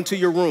pray, go into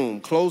your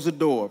room, close the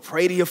door,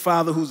 pray to your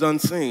Father who's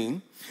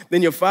unseen.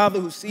 Then your Father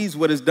who sees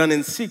what is done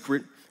in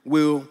secret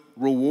will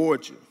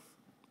reward you.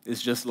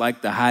 It's just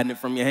like the hiding it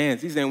from your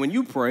hands. He's saying when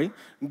you pray,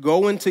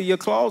 go into your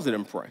closet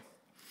and pray.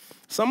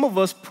 Some of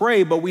us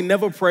pray, but we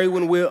never pray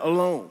when we're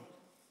alone.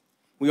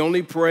 We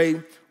only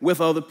pray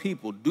with other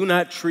people. Do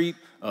not treat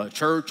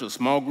church or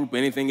small group or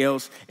anything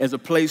else as a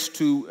place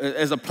to,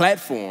 as a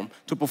platform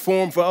to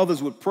perform for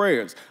others with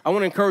prayers. I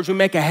want to encourage you to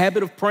make a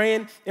habit of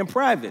praying in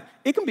private.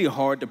 It can be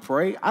hard to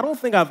pray. I don't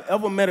think I've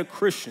ever met a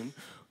Christian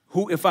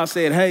who, if I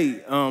said,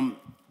 hey,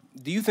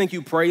 do you think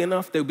you pray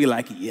enough? They'll be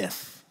like,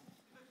 yes.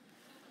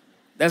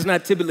 That's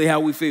not typically how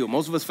we feel.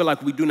 Most of us feel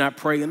like we do not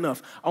pray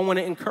enough. I want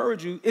to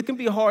encourage you. It can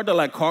be hard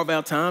to carve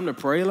out time to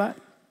pray a lot.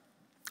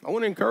 I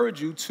want to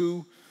encourage you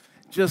to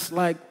just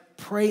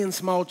pray in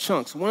small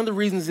chunks. One of the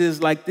reasons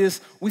is like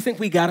this. We think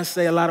we got to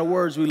say a lot of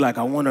words. We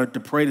I wanted to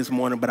pray this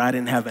morning, but I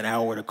didn't have an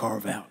hour to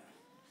carve out.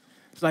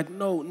 It's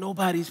no,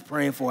 nobody's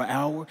praying for an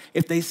hour.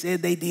 If they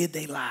said they did,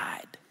 they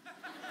lied.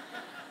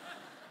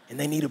 And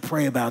they need to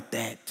pray about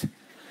that.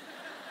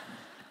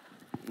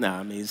 Nah,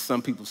 I mean, it's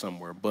some people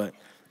somewhere, but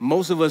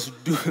most of us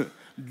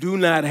do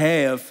not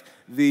have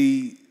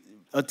the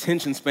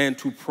attention span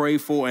to pray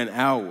for an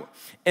hour.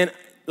 And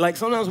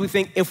sometimes we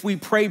think if we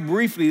pray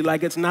briefly,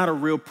 it's not a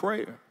real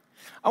prayer.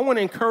 I want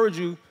to encourage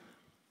you,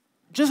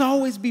 just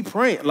always be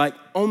praying,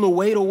 on the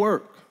way to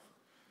work.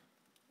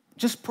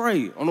 Just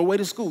pray. On the way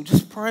to school,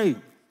 just pray.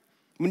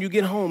 When you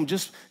get home,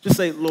 just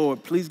say,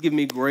 Lord, please give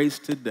me grace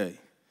today.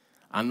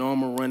 I know I'm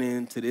going to run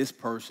into this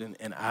person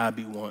and I'll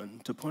be wanting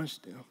to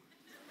punch them.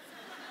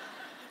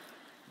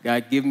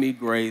 God, give me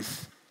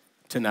grace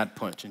to not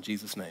punch in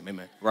Jesus' name,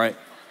 amen, right?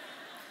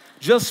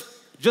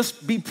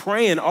 Just be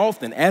praying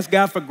often. Ask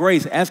God for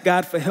grace. Ask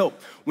God for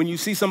help. When you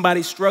see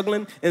somebody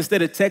struggling,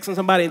 instead of texting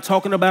somebody and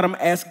talking about them,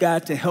 ask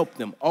God to help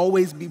them.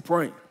 Always be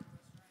praying.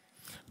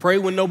 Pray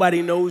when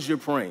nobody knows you're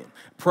praying.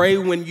 Pray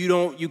when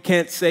you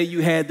can't say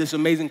you had this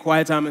amazing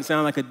quiet time and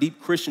sound like a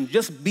deep Christian.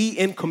 Just be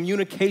in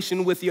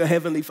communication with your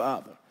Heavenly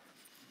Father.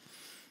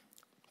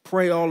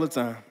 Pray all the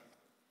time.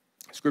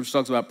 Scripture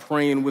talks about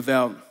praying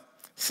without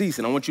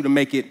ceasing. I want you to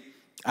make it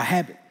a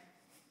habit.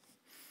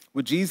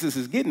 What Jesus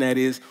is getting at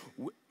is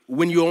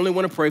when you only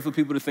want to pray for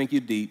people to think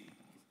you're deep,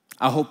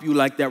 I hope you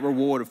like that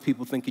reward of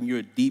people thinking you're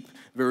a deep,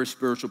 very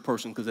spiritual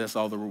person because that's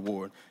all the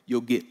reward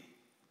you'll get.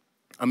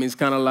 I mean, it's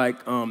kind of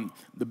like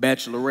The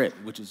Bachelorette,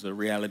 which is a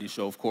reality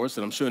show, of course,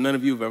 that I'm sure none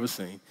of you have ever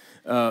seen,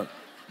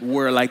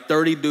 where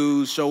 30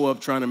 dudes show up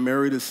trying to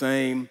marry the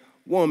same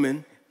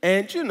woman,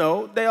 and,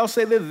 they all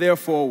say they're there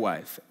for a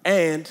wife.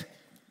 And,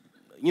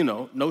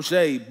 no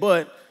shade,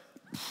 but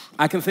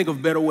I can think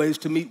of better ways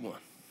to meet one.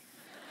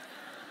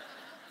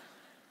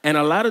 And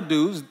a lot of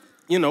dudes,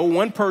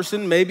 one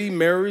person maybe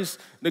marries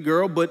the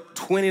girl, but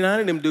 29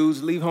 of them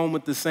dudes leave home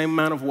with the same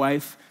amount of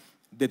wife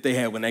that they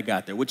had when they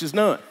got there, which is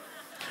none.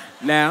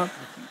 Now,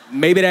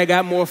 maybe they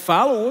got more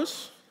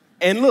followers.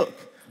 And look,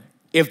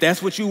 if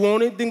that's what you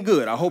wanted, then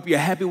good. I hope you're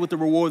happy with the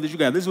reward that you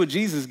got. This is what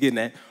Jesus is getting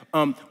at.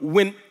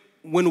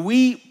 When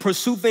we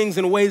pursue things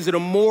in ways that are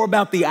more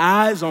about the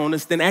eyes on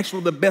us than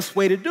actually the best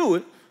way to do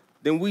it,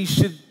 then we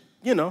should,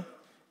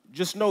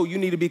 just know you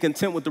need to be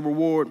content with the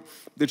reward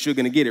that you're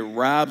going to get. It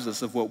robs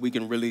us of what we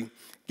can really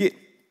get.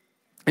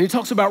 And he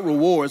talks about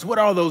rewards. What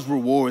are those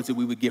rewards that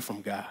we would get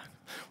from God?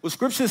 Well,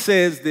 Scripture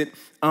says that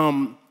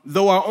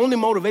though our only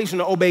motivation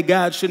to obey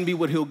God shouldn't be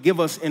what he'll give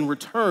us in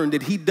return,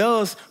 that he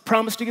does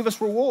promise to give us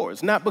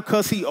rewards, not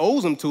because he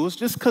owes them to us,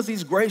 just because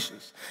he's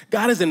gracious.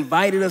 God has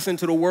invited us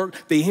into the work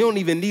that he don't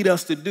even need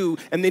us to do,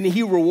 and then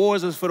he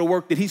rewards us for the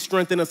work that he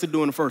strengthened us to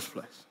do in the first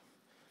place.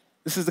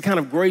 This is the kind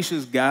of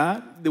gracious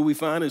God that we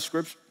find in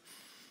Scripture.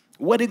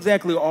 What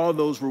exactly are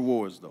those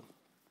rewards, though?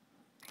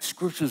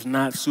 Scripture's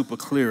not super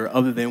clear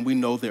other than we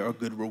know there are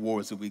good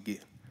rewards that we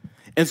get.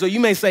 And so you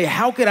may say,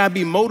 how could I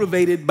be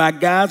motivated by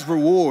God's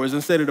rewards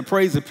instead of the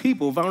praise of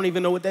people if I don't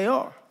even know what they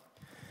are?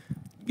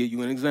 I'll give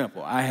you an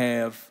example. I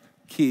have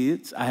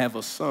kids. I have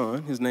a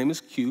son. His name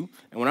is Q.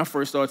 And when I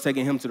first started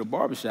taking him to the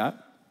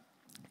barbershop,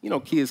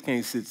 kids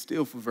can't sit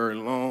still for very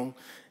long.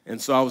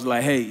 And so I was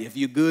like, hey, if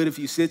you're good, if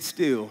you sit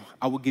still,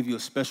 I will give you a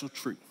special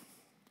treat.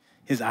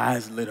 His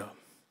eyes lit up.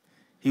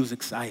 He was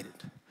excited.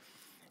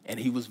 And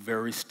he was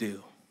very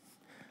still.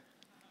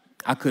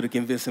 I could have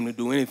convinced him to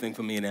do anything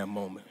for me in that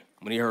moment.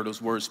 When he heard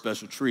those words,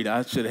 special treat,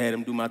 I should have had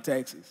him do my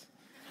taxes.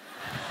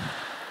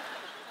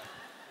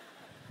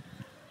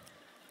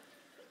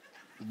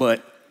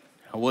 But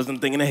I wasn't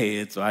thinking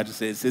ahead, so I just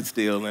said, sit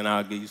still, and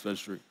I'll give you a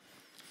special treat.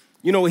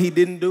 You know what he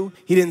didn't do?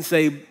 He didn't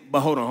say, but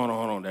hold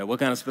on, Dad. What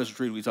kind of special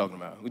treat are we talking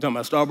about? We talking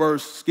about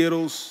Starburst,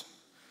 Skittles,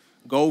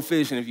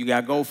 Goldfish, and if you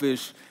got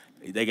Goldfish,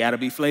 they got to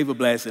be flavor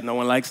blasted. No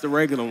one likes the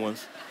regular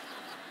ones.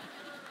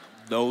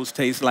 Those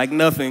taste like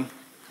nothing.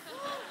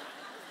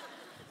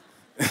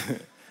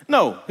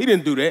 No, he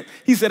didn't do that.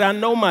 He said, I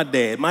know my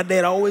dad. My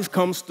dad always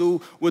comes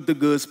through with the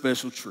good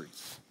special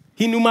treats.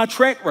 He knew my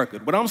track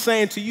record. What I'm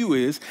saying to you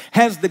is,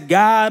 has the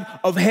God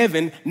of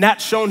heaven not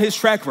shown his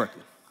track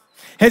record?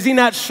 Has he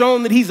not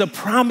shown that he's a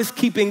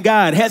promise-keeping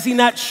God? Has he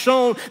not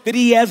shown that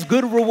he has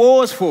good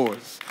rewards for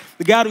us?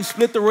 The God who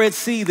split the Red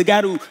Sea, the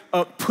God who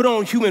put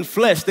on human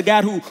flesh, the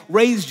God who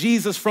raised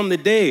Jesus from the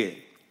dead.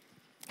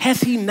 Has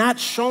he not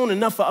shown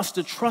enough for us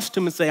to trust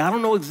him and say, I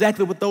don't know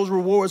exactly what those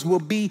rewards will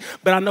be,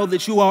 but I know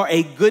that you are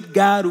a good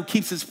God who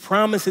keeps his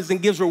promises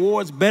and gives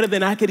rewards better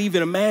than I could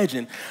even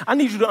imagine. I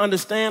need you to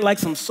understand, like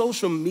some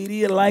social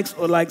media likes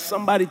or like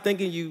somebody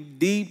thinking you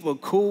deep or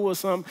cool or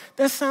something,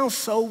 that sounds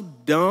so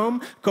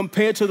dumb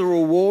compared to the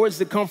rewards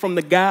that come from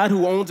the God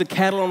who owns a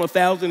cattle on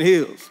 1,000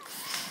 hills.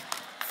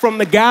 From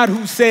the God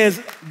who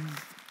says,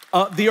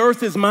 the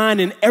earth is mine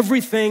and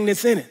everything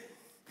that's in it.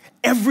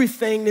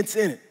 Everything that's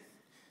in it.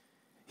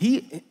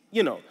 He,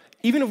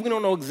 even if we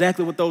don't know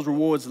exactly what those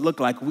rewards look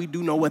like, we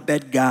do know what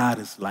that God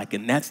is like,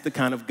 and that's the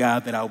kind of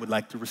God that I would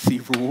like to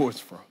receive rewards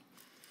from,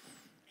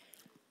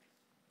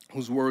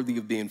 who's worthy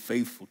of being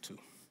faithful to.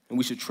 And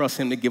we should trust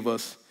him to give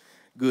us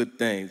good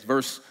things.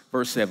 Verse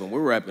 7, we're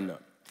wrapping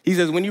up. He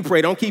says, when you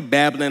pray, don't keep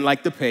babbling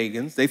like the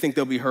pagans. They think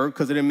they'll be heard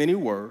because of their many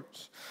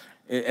words.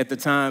 At the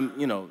time,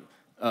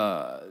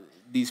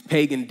 these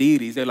pagan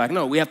deities, they're like,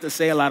 no, we have to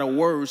say a lot of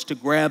words to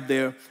grab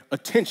their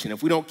attention.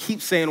 If we don't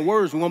keep saying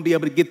words, we won't be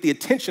able to get the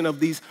attention of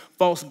these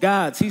false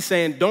gods. He's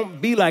saying, don't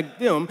be like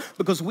them,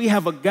 because we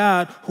have a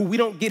God who we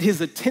don't get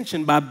his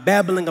attention by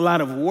babbling a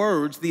lot of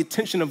words. The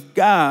attention of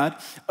God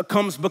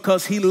comes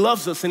because he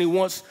loves us and he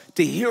wants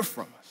to hear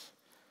from us.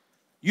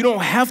 You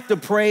don't have to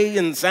pray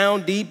and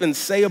sound deep and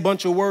say a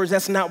bunch of words.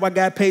 That's not why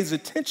God pays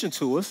attention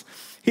to us.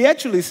 He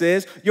actually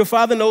says, your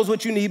Father knows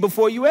what you need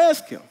before you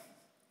ask him.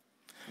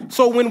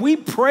 So when we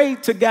pray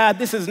to God,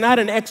 this is not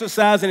an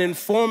exercise in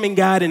informing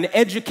God and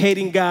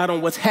educating God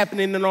on what's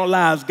happening in our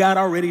lives. God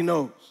already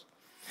knows.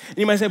 And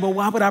you might say, well,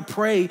 why would I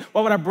pray? Why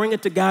would I bring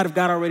it to God if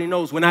God already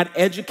knows? We're not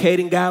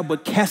educating God,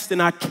 but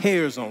casting our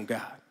cares on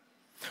God.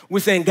 We're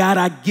saying, God,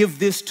 I give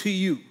this to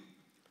you.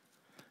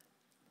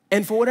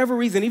 And for whatever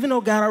reason, even though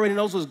God already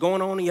knows what's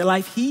going on in your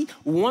life, he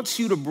wants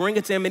you to bring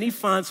it to him, and he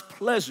finds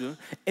pleasure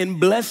in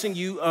blessing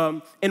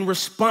you in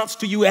response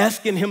to you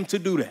asking him to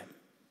do that.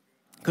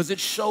 Because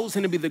it shows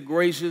him to be the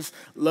gracious,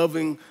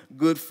 loving,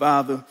 good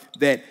Father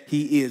that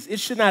he is. It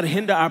should not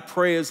hinder our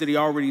prayers that he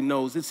already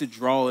knows. It's to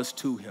draw us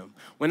to him.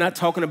 We're not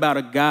talking about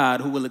a God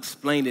who will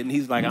explain it, and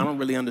he's like, I don't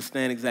really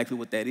understand exactly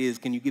what that is.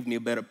 Can you give me a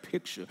better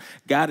picture?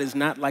 God is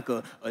not like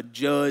a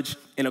judge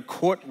in a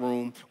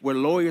courtroom where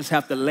lawyers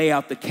have to lay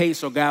out the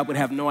case, or God would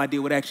have no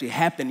idea what actually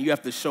happened. You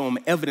have to show him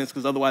evidence,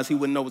 because otherwise he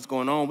wouldn't know what's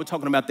going on. We're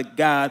talking about the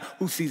God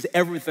who sees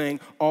everything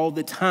all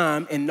the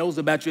time and knows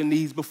about your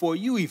needs before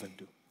you even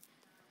do.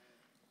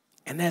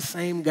 And that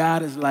same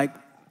God is like,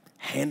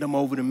 hand them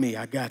over to me,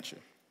 I got you.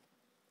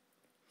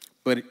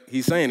 But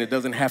he's saying it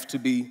doesn't have to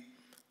be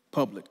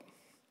public.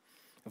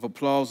 If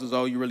applause is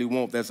all you really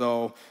want, that's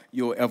all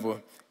you'll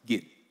ever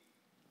get.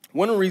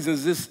 One of the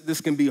reasons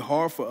this can be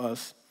hard for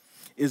us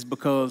is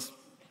because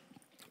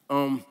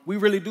we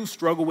really do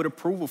struggle with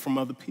approval from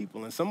other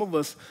people. And some of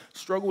us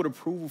struggle with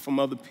approval from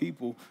other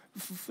people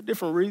for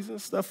different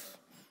reasons, stuff,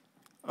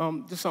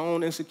 just our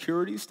own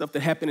insecurities, stuff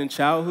that happened in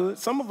childhood.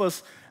 Some of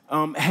us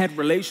had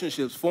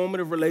relationships,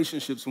 formative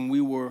relationships when we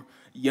were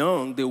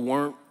young that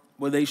weren't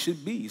where they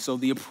should be. So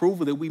the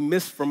approval that we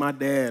missed from our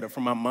dad or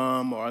from our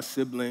mom or our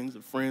siblings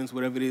or friends,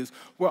 whatever it is,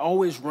 we're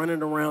always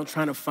running around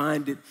trying to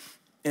find it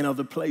in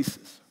other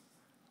places.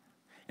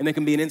 And there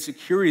can be an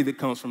insecurity that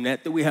comes from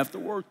that we have to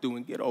work through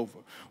and get over.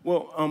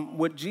 Well,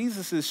 what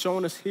Jesus is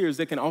showing us here is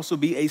there can also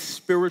be a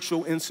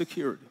spiritual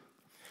insecurity,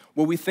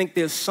 where we think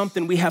there's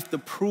something we have to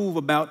prove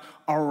about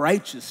our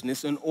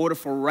righteousness in order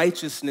for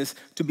righteousness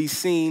to be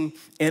seen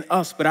in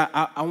us. But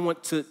I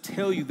want to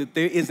tell you that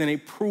there is an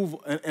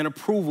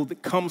approval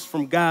that comes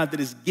from God that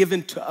is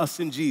given to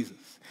us in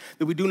Jesus,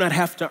 that we do not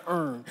have to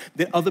earn,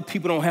 that other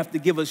people don't have to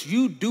give us.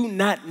 You do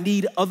not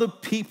need other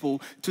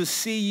people to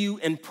see you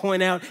and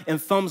point out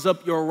and thumbs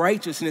up your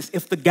righteousness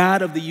if the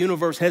God of the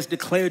universe has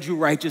declared you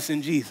righteous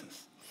in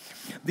Jesus.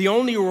 The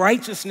only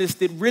righteousness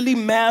that really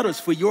matters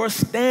for your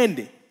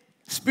standing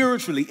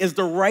spiritually is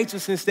the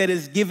righteousness that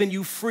is given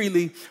you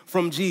freely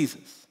from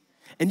Jesus.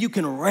 And you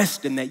can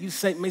rest in that. You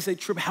may say,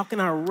 Tripp, how can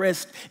I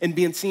rest in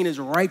being seen as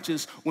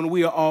righteous when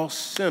we are all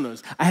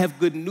sinners? I have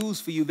good news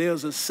for you.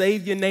 There's a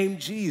Savior named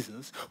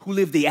Jesus who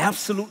lived the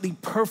absolutely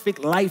perfect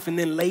life and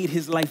then laid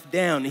his life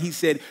down. And he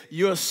said,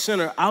 you're a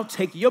sinner. I'll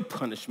take your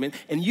punishment,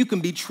 and you can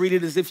be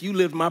treated as if you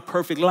lived my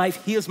perfect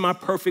life. Here's my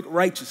perfect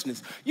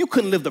righteousness. You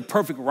couldn't live the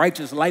perfect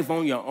righteous life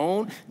on your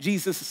own.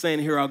 Jesus is saying,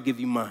 here, I'll give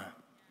you mine.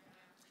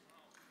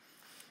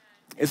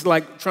 It's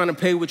like trying to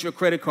pay with your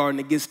credit card and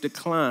it gets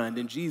declined,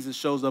 and Jesus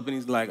shows up and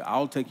he's like,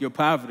 I'll take your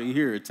poverty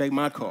here, take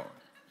my card.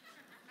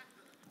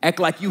 Act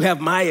like you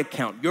have my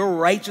account. Your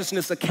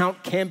righteousness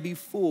account can be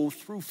full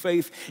through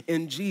faith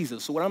in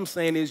Jesus. So what I'm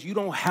saying is you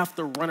don't have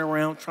to run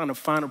around trying to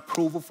find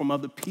approval from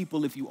other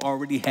people if you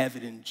already have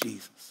it in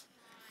Jesus.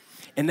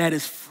 And that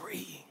is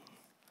freeing.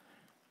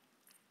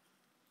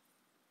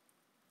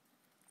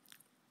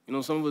 You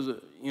know, some of us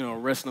are,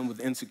 wrestling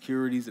with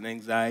insecurities and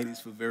anxieties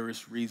for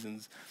various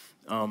reasons.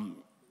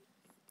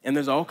 And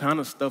there's all kind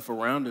of stuff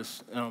around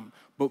us.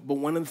 But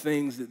one of the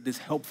things that's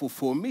helpful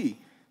for me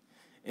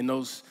in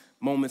those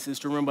moments is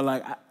to remember,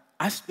 like,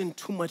 I spend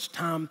too much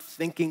time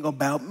thinking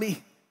about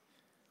me.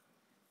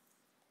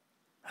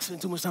 I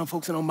spend too much time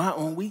focusing on my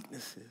own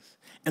weaknesses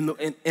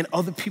and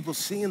other people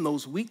seeing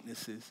those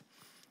weaknesses.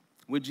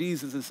 What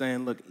Jesus is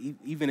saying, look,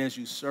 even as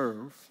you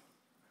serve,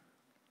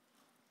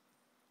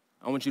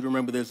 I want you to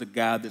remember there's a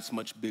God that's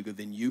much bigger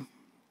than you,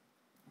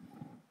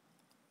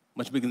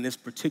 much bigger than this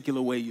particular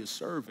way you're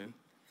serving.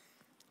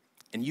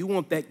 And you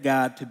want that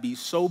God to be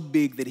so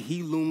big that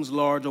he looms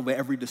large over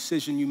every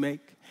decision you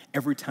make,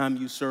 every time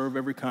you serve,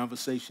 every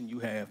conversation you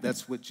have.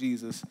 That's what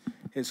Jesus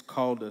has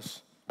called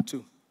us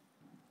to.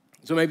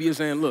 So maybe you're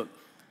saying, look,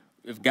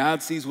 if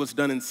God sees what's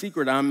done in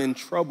secret, I'm in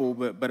trouble,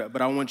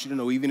 but I want you to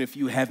know, even if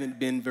you haven't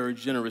been very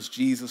generous,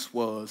 Jesus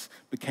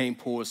became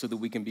poor so that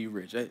we can be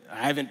rich. I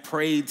haven't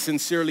prayed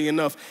sincerely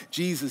enough.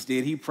 Jesus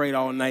did. He prayed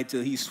all night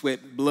till he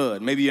sweat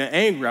blood. Maybe you're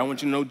angry. I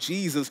want you to know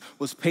Jesus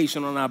was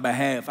patient on our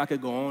behalf. I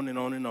could go on and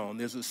on and on.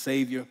 There's a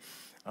Savior.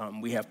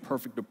 We have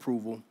perfect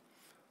approval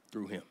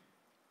through him.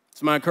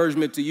 So my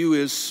encouragement to you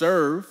is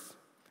serve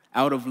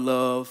out of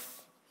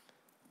love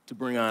to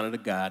bring honor to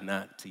God,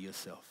 not to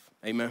yourself.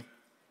 Amen.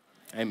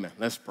 Amen.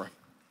 Let's pray.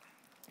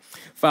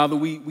 Father,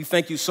 we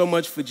thank you so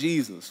much for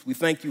Jesus. We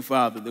thank you,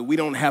 Father, that we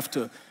don't have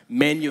to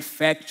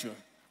manufacture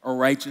our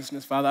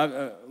righteousness.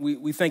 Father,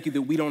 we thank you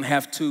that we don't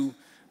have to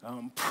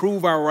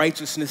prove our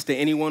righteousness to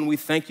anyone. We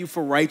thank you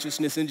for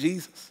righteousness in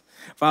Jesus.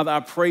 Father,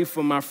 I pray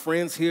for my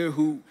friends here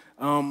who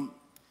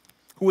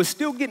are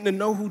still getting to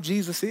know who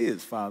Jesus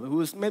is, Father, who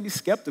is maybe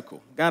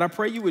skeptical. God, I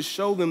pray you would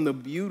show them the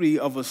beauty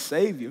of a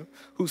Savior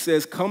who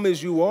says, come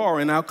as you are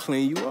and I'll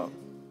clean you up.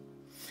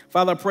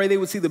 Father, I pray they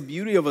would see the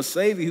beauty of a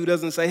Savior who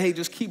doesn't say, hey,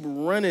 just keep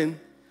running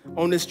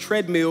on this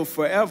treadmill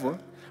forever.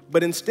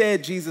 But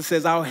instead, Jesus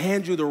says, I'll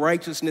hand you the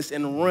righteousness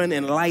and run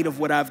in light of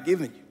what I've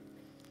given you.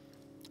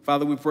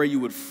 Father, we pray you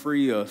would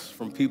free us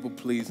from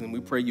people-pleasing. We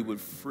pray you would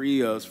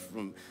free us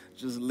from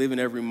just living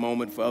every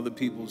moment for other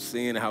people,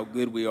 seeing how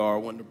good we are,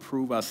 wanting to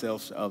prove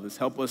ourselves to others.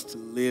 Help us to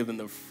live in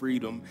the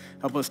freedom.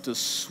 Help us to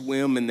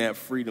swim in that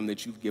freedom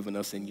that you've given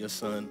us in your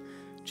Son,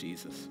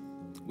 Jesus.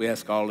 We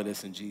ask all of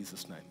this in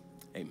Jesus' name.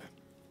 Amen.